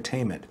make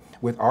entertainment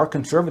with our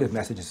conservative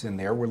messages in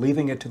there, we're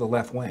leaving it to the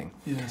left wing.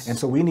 Yes. And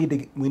so we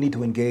need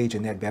to engage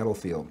in that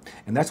battlefield.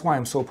 And that's why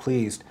I'm so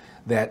pleased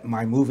that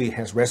my movie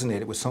has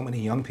resonated with so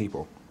many young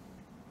people.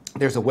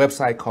 There's a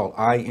website called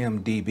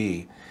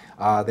IMDb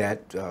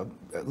that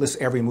lists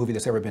every movie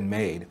that's ever been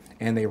made,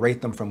 and they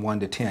rate them from 1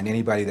 to 10.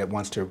 Anybody that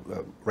wants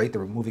to rate the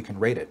movie can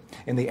rate it.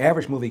 And the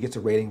average movie gets a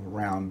rating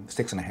around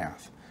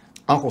 6.5.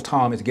 Uncle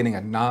Tom is getting a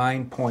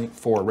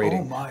 9.4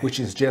 rating, which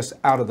is just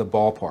out of the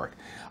ballpark.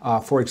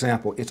 For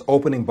example, its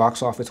opening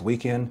box office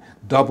weekend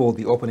doubled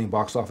the opening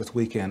box office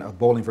weekend of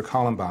Bowling for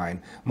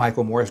Columbine,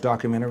 Michael Moore's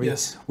documentary,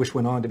 which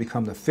went on to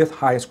become the 5th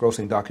highest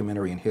grossing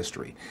documentary in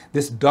history.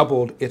 This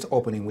doubled its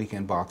opening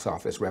weekend box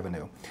office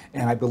revenue.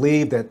 And I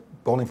believe that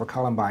Bowling for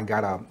Columbine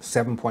got a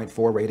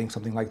 7.4 rating,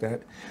 something like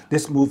that.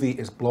 This movie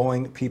is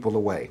blowing people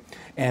away.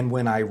 And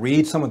when I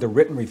read some of the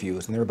written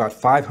reviews, and there are about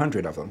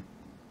 500 of them,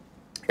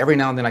 every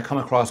now and then I come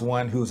across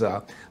one who's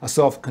a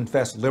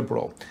self-confessed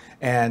liberal,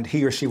 and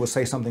he or she will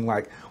say something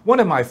like,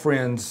 one of my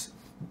friends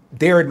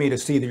dared me to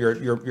see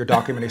your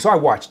documentary, so I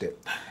watched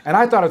it. And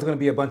I thought it was going to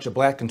be a bunch of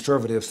black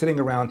conservatives sitting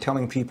around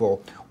telling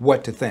people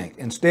what to think.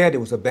 Instead, it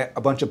was a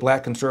bunch of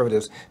black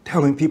conservatives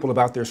telling people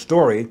about their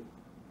story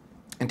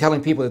and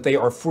telling people that they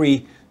are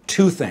free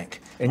to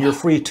think. And you're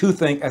free to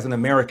think as an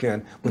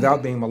American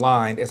without being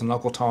maligned as an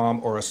Uncle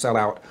Tom or a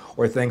sellout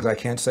or things I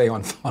can't say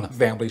on a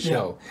family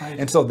show.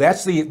 And so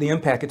that's the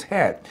impact it's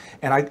had.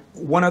 And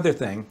one other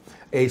thing,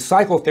 a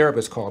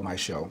psychotherapist called my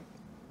show.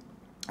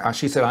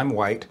 She said, I'm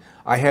white.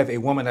 I have a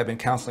woman I've been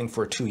counseling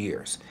for 2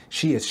 years.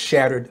 She is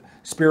shattered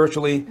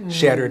spiritually,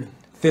 shattered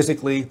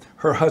physically.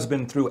 Her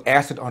husband threw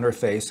acid on her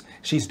face.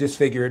 She's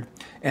disfigured.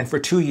 And for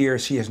 2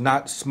 years, she has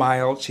not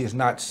smiled. She has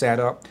not sat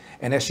up.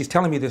 And as she's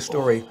telling me this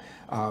story,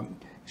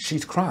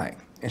 she's crying.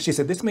 And she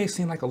said, this may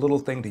seem like a little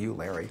thing to you,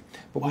 Larry,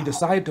 but we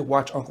decided to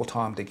watch Uncle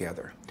Tom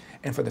together.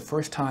 And for the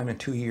first time in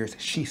 2 years,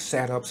 she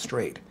sat up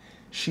straight.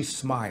 She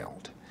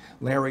smiled.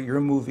 Larry, your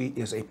movie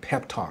is a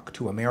pep talk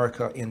to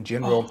America in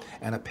general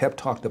and a pep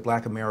talk to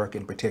Black America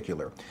in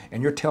particular.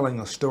 And you're telling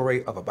a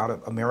story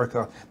about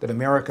America, that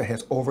America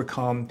has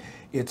overcome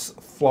its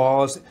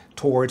flaws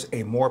towards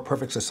a more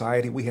perfect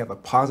society. We have a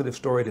positive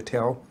story to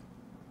tell.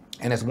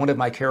 And as one of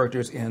my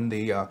characters in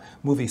the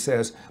movie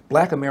says,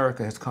 Black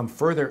America has come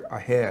further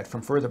ahead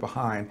from further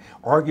behind,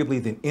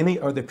 arguably, than any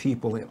other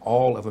people in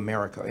all of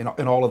America,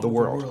 in all of the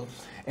world.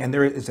 And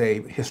there is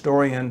a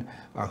historian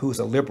who's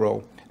a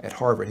liberal at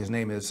Harvard. His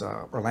name is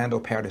Orlando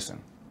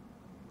Patterson,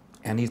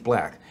 and he's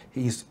black.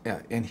 He's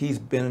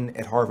been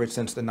at Harvard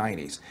since the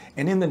 90s.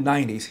 And in the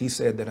 90s, he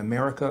said that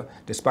America,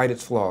 despite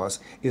its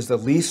flaws, is the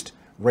least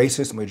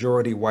racist,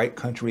 majority white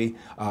country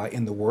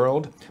in the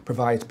world,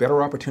 provides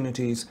better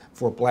opportunities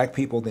for black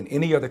people than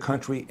any other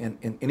country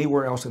in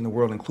anywhere else in the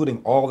world,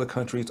 including all the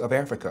countries of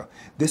Africa.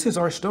 This is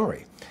our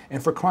story.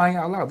 And for crying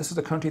out loud, this is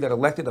a country that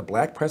elected a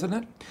black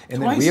president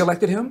and then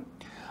re-elected him.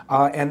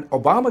 And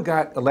Obama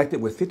got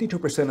elected with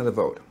 52% of the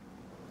vote.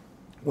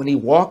 When he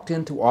walked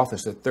into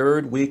office the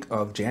 3rd week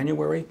of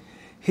January,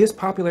 his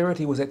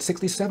popularity was at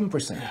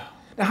 67%. Yeah.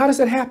 Now, how does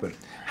that happen?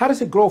 How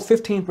does it grow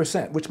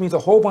 15%, which means a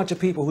whole bunch of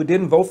people who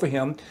didn't vote for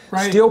him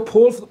still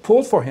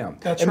pulled for him?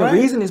 That's and the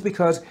reason is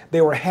because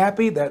they were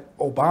happy that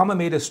Obama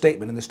made a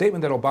statement. And the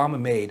statement that Obama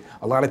made,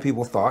 a lot of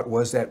people thought,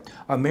 was that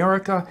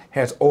America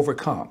has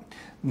overcome.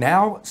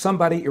 Now,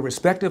 somebody,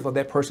 irrespective of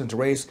that person's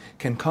race,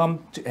 can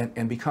come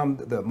and become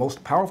the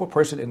most powerful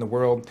person in the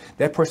world.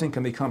 That person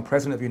can become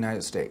president of the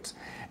United States.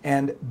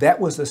 And that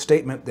was the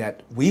statement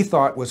that we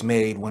thought was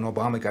made when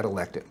Obama got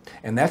elected.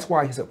 And that's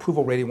why his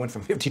approval rating went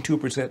from 52%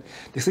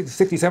 to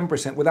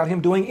 67% without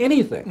him doing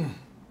anything.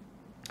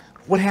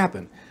 What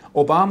happened?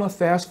 Obama,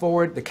 fast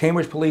forward, the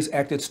Cambridge police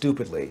acted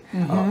stupidly.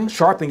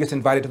 Sharpton gets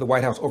invited to the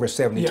White House over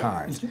 70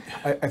 times.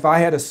 If I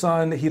had a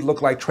son, he'd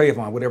look like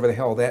Trayvon, whatever the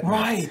hell that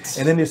meant.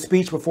 And in his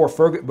speech before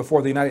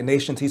the United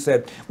Nations, he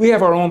said, we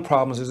have our own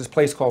problems. There's this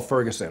place called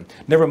Ferguson.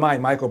 Never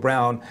mind, Michael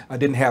Brown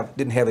didn't have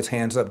his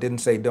hands up, didn't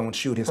say don't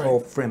shoot. His whole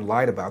friend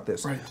lied about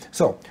this.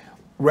 So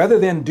rather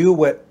than do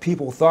what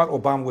people thought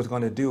Obama was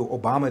going to do,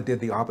 Obama did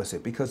the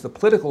opposite, because the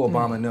political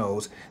Obama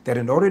knows that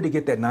in order to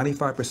get that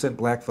 95%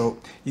 black vote,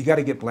 you got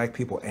to get black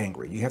people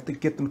angry. You have to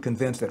get them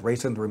convinced that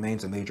racism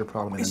remains a major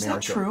problem in America.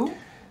 Is that true?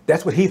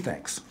 That's what he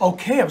thinks.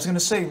 Okay, I was going to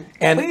say,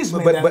 And please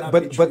may but that but not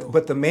but be but, true.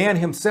 but the man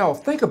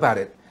himself, think about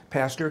it,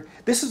 Pastor.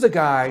 This is a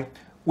guy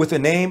with the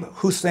name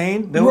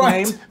Hussein, middle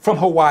Right. name from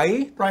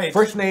Hawaii, Right.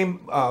 first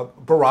name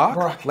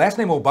Barack, last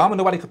name Obama,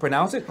 nobody could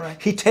pronounce it. Right.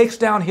 He takes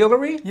down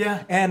Hillary.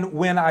 Yeah. And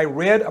when I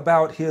read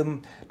about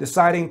him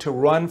deciding to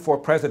run for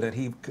president,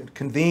 he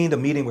convened a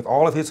meeting with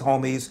all of his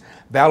homies,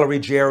 Valerie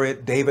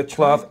Jarrett, David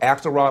Plouffe,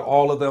 Axelrod,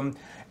 all of them.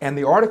 And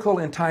the article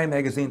in Time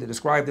magazine that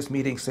described this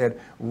meeting said,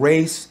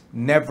 race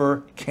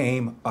never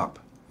came up.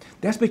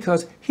 That's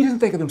because he doesn't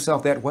think of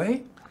himself that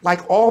way.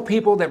 Like all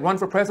people that run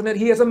for president,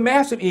 he has a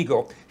massive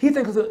ego. He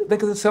thinks of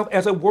himself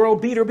as a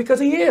world beater because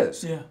he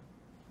is. Yeah.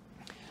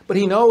 But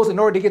he knows in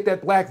order to get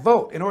that black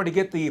vote, in order to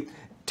get the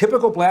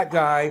typical black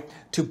guy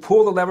to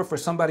pull the lever for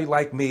somebody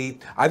like me,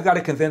 I've got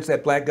to convince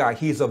that black guy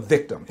he's a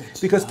victim.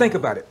 Because think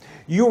about it.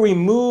 You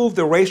remove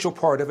the racial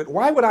part of it.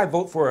 Why would I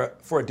vote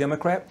for a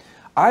Democrat?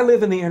 I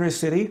live in the inner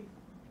city.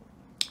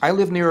 I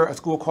live near a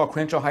school called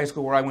Crenshaw High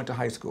School where I went to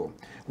high school.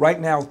 Right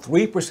now,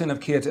 3% of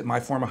kids at my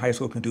former high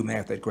school can do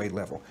math at grade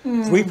level.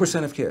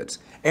 3% of kids.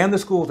 And the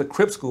school is a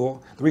Crip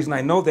school. The reason I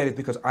know that is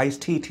because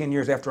Ice-T, 10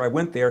 years after I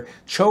went there,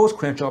 chose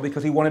Crenshaw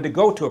because he wanted to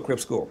go to a Crip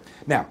school.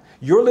 Now,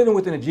 you're living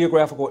within a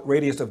geographical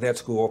radius of that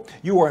school.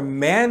 You are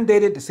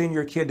mandated to send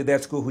your kid to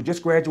that school who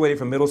just graduated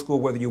from middle school,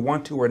 whether you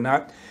want to or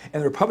not.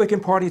 And the Republican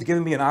Party is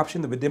giving me an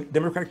option. The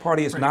Democratic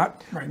Party is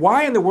not. Right.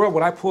 Why in the world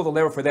would I pull the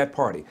lever for that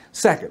party?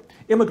 Second,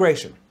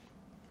 immigration.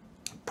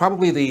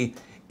 Probably the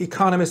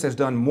economist has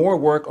done more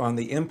work on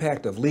the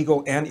impact of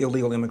legal and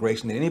illegal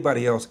immigration than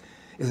anybody else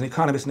is an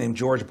economist named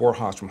George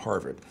Borjas from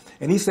Harvard.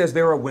 And he says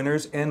there are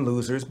winners and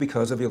losers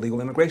because of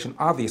illegal immigration.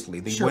 Obviously,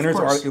 the Sure, of winners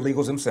are course.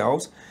 illegals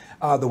themselves.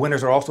 The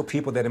winners are also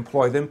people that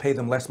employ them, pay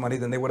them less money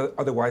than they would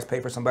otherwise pay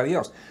for somebody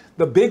else.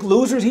 The big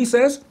losers, he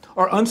says,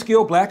 are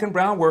unskilled black and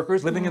brown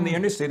workers living in the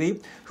inner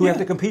city who have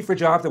to compete for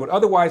jobs that would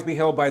otherwise be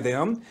held by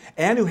them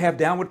and who have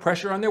downward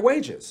pressure on their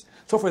wages.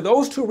 So for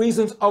those two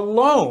reasons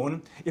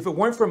alone, if it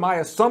weren't for my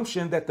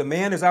assumption that the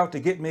man is out to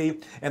get me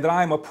and that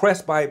I am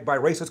oppressed by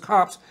racist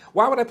cops,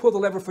 why would I pull the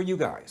lever for you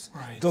guys?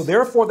 Right. So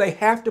therefore, they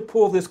have to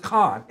pull this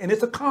con, and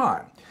it's a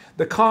con.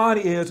 The con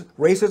is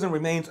racism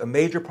remains a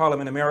major problem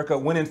in America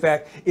when, in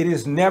fact, it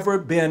has never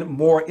been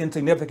more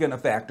insignificant a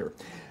factor.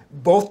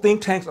 Both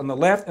think tanks on the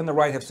left and the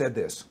right have said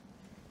this.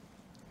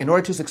 In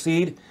order to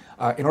succeed,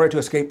 in order to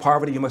escape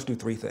poverty, you must do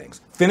three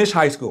things. Finish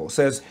high school,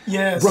 says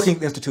Yes.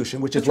 Brookings Institution,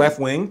 which is left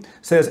wing,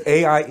 says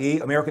AIE,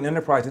 American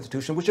Enterprise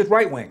Institution, which is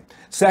right wing.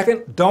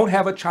 Second, don't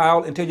have a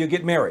child until you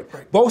get married.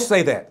 Right. Both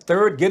say that.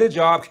 Third, get a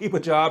job, keep a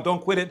job,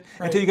 don't quit it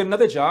until you get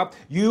another job.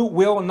 You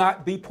will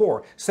not be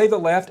poor. Say the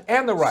left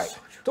and the right.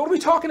 So what are we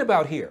talking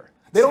about here?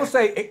 They don't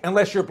say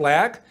unless you're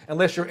black,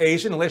 unless you're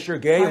Asian, unless you're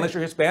gay, Right. unless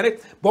you're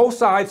Hispanic. Both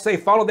sides say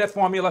follow that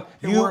formula.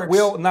 You works.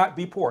 will not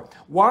be poor.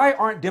 Why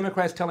aren't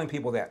Democrats telling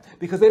people that?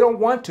 Because they don't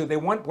want to. They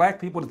want black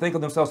people to think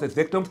of themselves as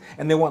victims,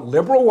 and they want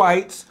liberal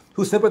whites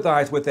who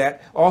sympathize with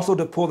that also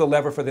to pull the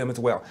lever for them as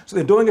well. So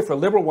they're doing it for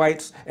liberal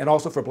whites and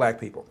also for black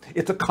people.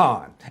 It's a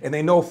con, and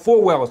they know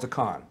full well it's a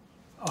con.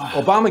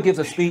 Obama gives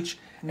a speech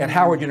at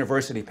Howard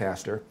University,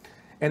 Pastor,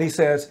 and he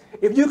says,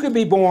 if you could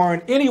be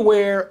born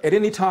anywhere at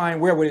any time,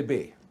 where would it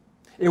be?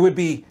 It would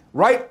be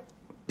right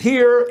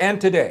here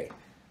and today.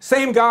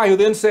 Same guy who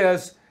then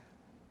says,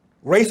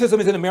 racism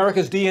is in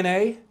America's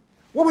DNA.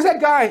 What was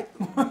that guy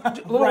a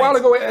little while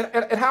ago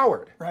at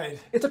Howard? Right.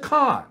 It's a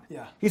con.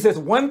 Yeah. He says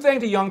one thing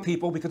to young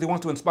people because he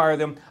wants to inspire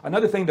them.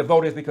 Another thing to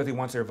voters because he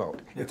wants their vote.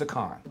 It's a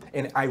con.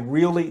 And I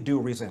really do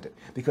resent it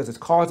because it's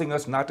causing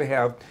us not to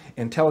have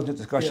intelligent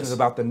discussions Yes.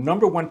 about the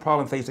number one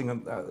problem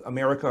facing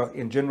America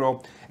in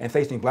general and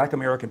facing black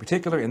America in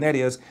particular, and that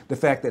is the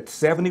fact that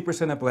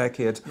 70% of black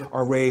kids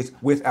are raised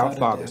without Without a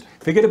fathers. dad.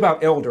 Forget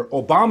about elder.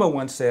 Obama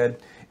once said,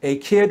 a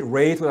kid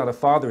raised without a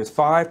father is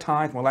 5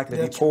 times more likely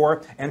to be That's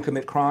poor and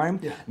commit crime,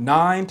 Yeah.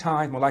 9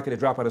 times more likely to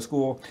drop out of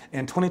school,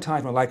 and 20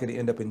 times more likely to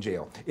end up in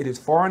jail. It is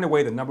far and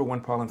away the number one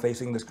problem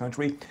facing this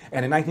country.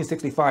 And in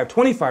 1965,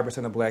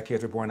 25% of black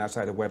kids were born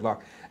outside of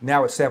wedlock.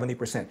 Now it's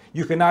 70%.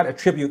 You cannot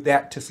attribute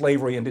that to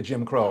slavery and to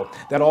Jim Crow.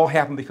 That all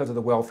happened because of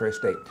the welfare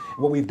state.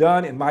 What we've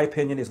done, in my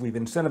opinion, is we've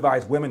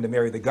incentivized women to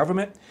marry the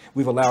government.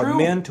 We've allowed True.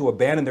 men to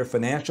abandon their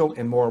financial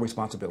and moral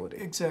responsibility.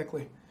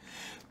 Exactly.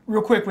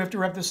 Real quick, we have to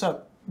wrap this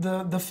up.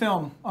 The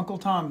film, Uncle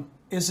Tom,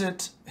 is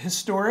it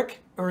historic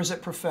or is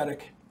it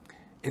prophetic?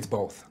 It's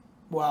both.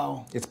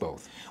 Wow. It's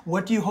both.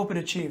 What do you hope it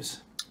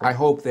achieves? I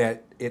hope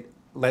that it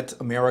lets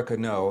America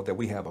know that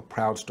we have a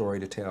proud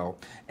story to tell.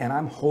 And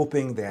I'm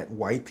hoping that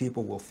white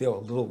people will feel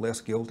a little less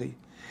guilty.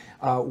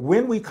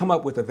 When we come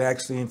up with a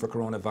vaccine for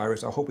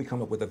coronavirus, I hope we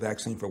come up with a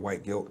vaccine for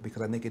white guilt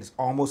because I think it is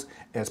almost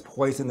as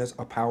poisonous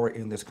a power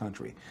in this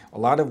country. A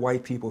lot of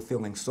white people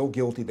feeling so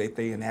guilty that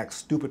they enact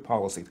stupid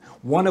policies,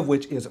 one of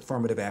which is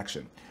affirmative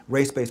action,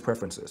 race-based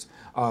preferences,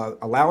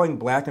 allowing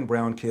black and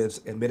brown kids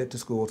admitted to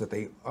schools that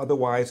they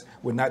otherwise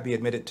would not be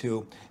admitted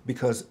to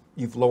because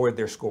you've lowered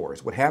their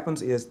scores. What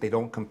happens is they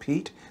don't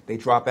compete, they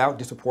drop out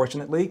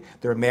disproportionately,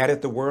 they're mad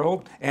at the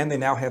world, and they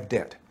now have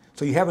debt.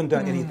 So you haven't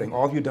done anything.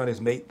 All you've done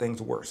is made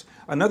things worse.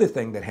 Another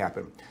thing that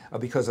happened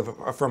because of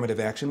affirmative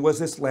action was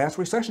this last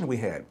recession we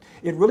had.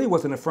 It really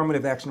was an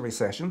affirmative action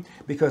recession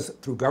because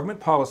through government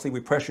policy, we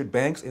pressured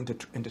banks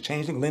into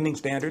changing lending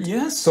standards.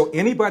 Yes. So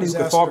anybody who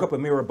could fog Disaster. up a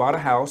mirror bought a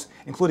house,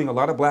 including a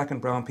lot of black and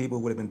brown people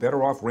who would have been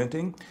better off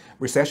renting.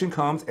 Recession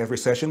comes, as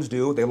recessions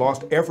do. They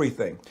lost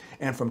everything.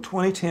 And from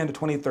 2010 to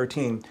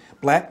 2013,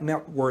 black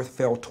net worth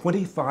fell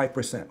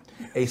 25%,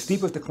 a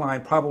steepest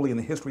decline probably in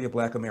the history of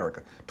black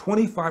America.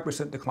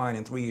 25% decline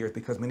in 3 years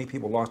because many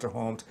people lost their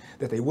homes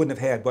that they wouldn't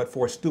have had but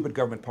for stupid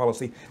government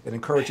policy that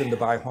encouraged them to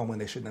buy a home when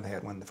they shouldn't have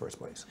had one in the first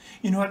place.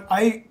 You know what?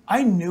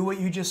 I knew what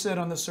you just said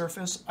on the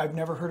surface. I've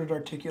never heard it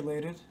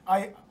articulated.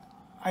 I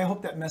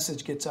hope that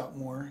message gets out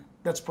more.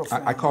 That's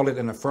profound. I call it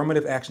an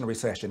affirmative action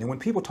recession. And when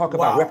people talk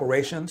Wow. about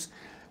reparations,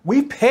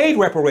 we paid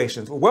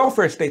reparations,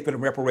 welfare state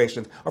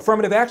reparations,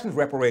 affirmative actions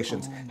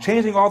reparations,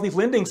 changing all these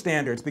lending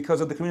standards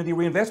because of the Community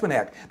Reinvestment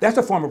Act. That's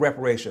a form of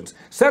reparations.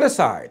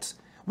 Set-asides.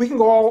 We can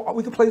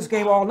play this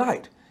game all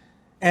night.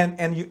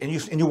 And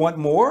you want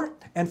more?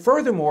 And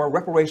furthermore,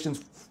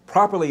 reparations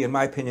properly, in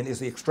my opinion, is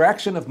the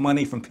extraction of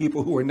money from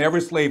people who were never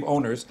slave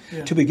owners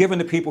to be given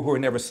to people who were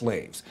never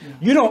slaves.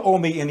 You don't owe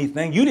me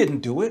anything. You didn't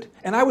do it.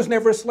 And I was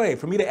never a slave.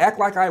 For me to act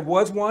like I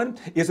was one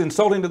is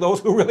insulting to those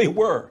who really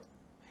were.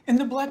 In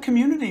the black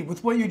community,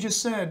 with what you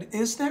just said,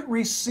 is that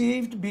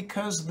received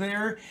because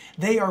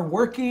they are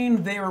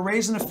working, they are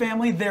raising a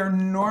family, they're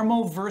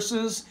normal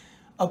versus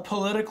a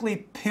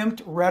politically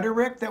pimped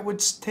rhetoric that would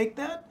take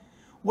that?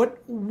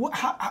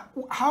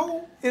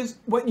 How is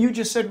what you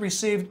just said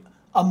received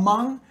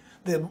among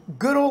the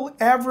good old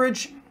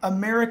average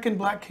American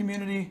black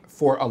community?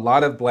 For a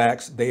lot of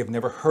blacks, they have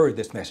never heard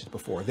this message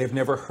before. They've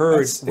never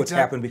heard what's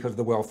happened because of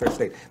the welfare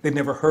state. They've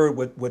never heard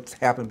what's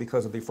happened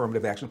because of the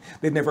affirmative action.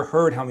 They've never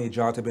heard how many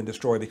jobs have been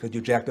destroyed because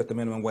you jacked up the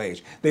minimum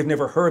wage. They've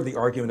never heard the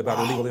argument about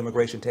illegal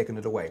immigration taking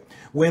it away.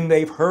 When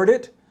they've heard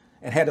it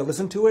and had to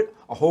listen to it,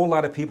 a whole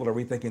lot of people are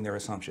rethinking their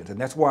assumptions. And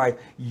that's why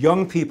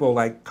young people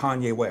like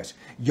Kanye West,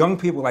 young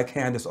people like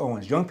Candace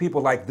Owens, young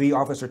people like the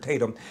Officer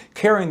Tatum,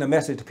 carrying the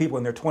message to people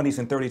in their 20s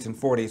and 30s and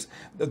 40s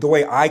the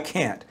way I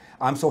can't.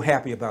 I'm so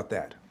happy about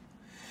that.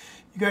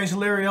 You guys,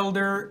 Larry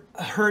Elder,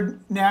 heard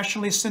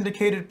nationally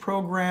syndicated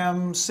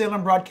program,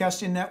 Salem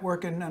Broadcasting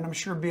Network, and I'm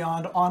sure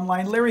beyond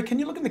online. Larry, can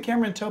you look in the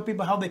camera and tell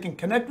people how they can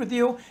connect with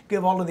you,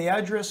 give all of the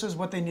addresses,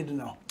 what they need to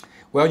know?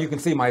 Well, you can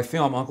see my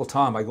film, Uncle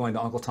Tom, by going to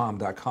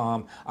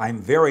uncletom.com. I'm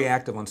very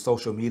active on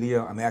social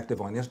media. I'm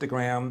active on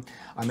Instagram.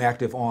 I'm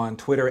active on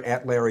Twitter,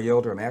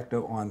 @LarryElder. I'm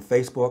active on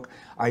Facebook.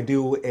 I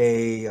do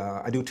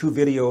 2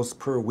 videos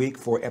per week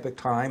for Epic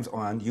Times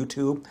on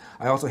YouTube.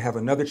 I also have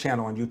another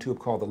channel on YouTube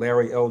called The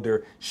Larry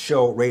Elder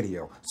Show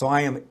Radio. So I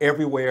am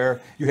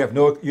everywhere. You have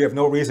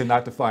no reason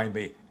not to find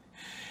me.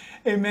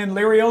 Amen.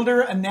 Larry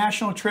Elder, a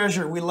national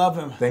treasure. We love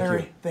him. Thank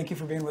Larry, you. thank you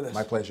for being with us.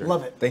 My pleasure.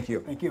 Love it. Thank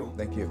you. Thank you.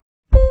 Thank you.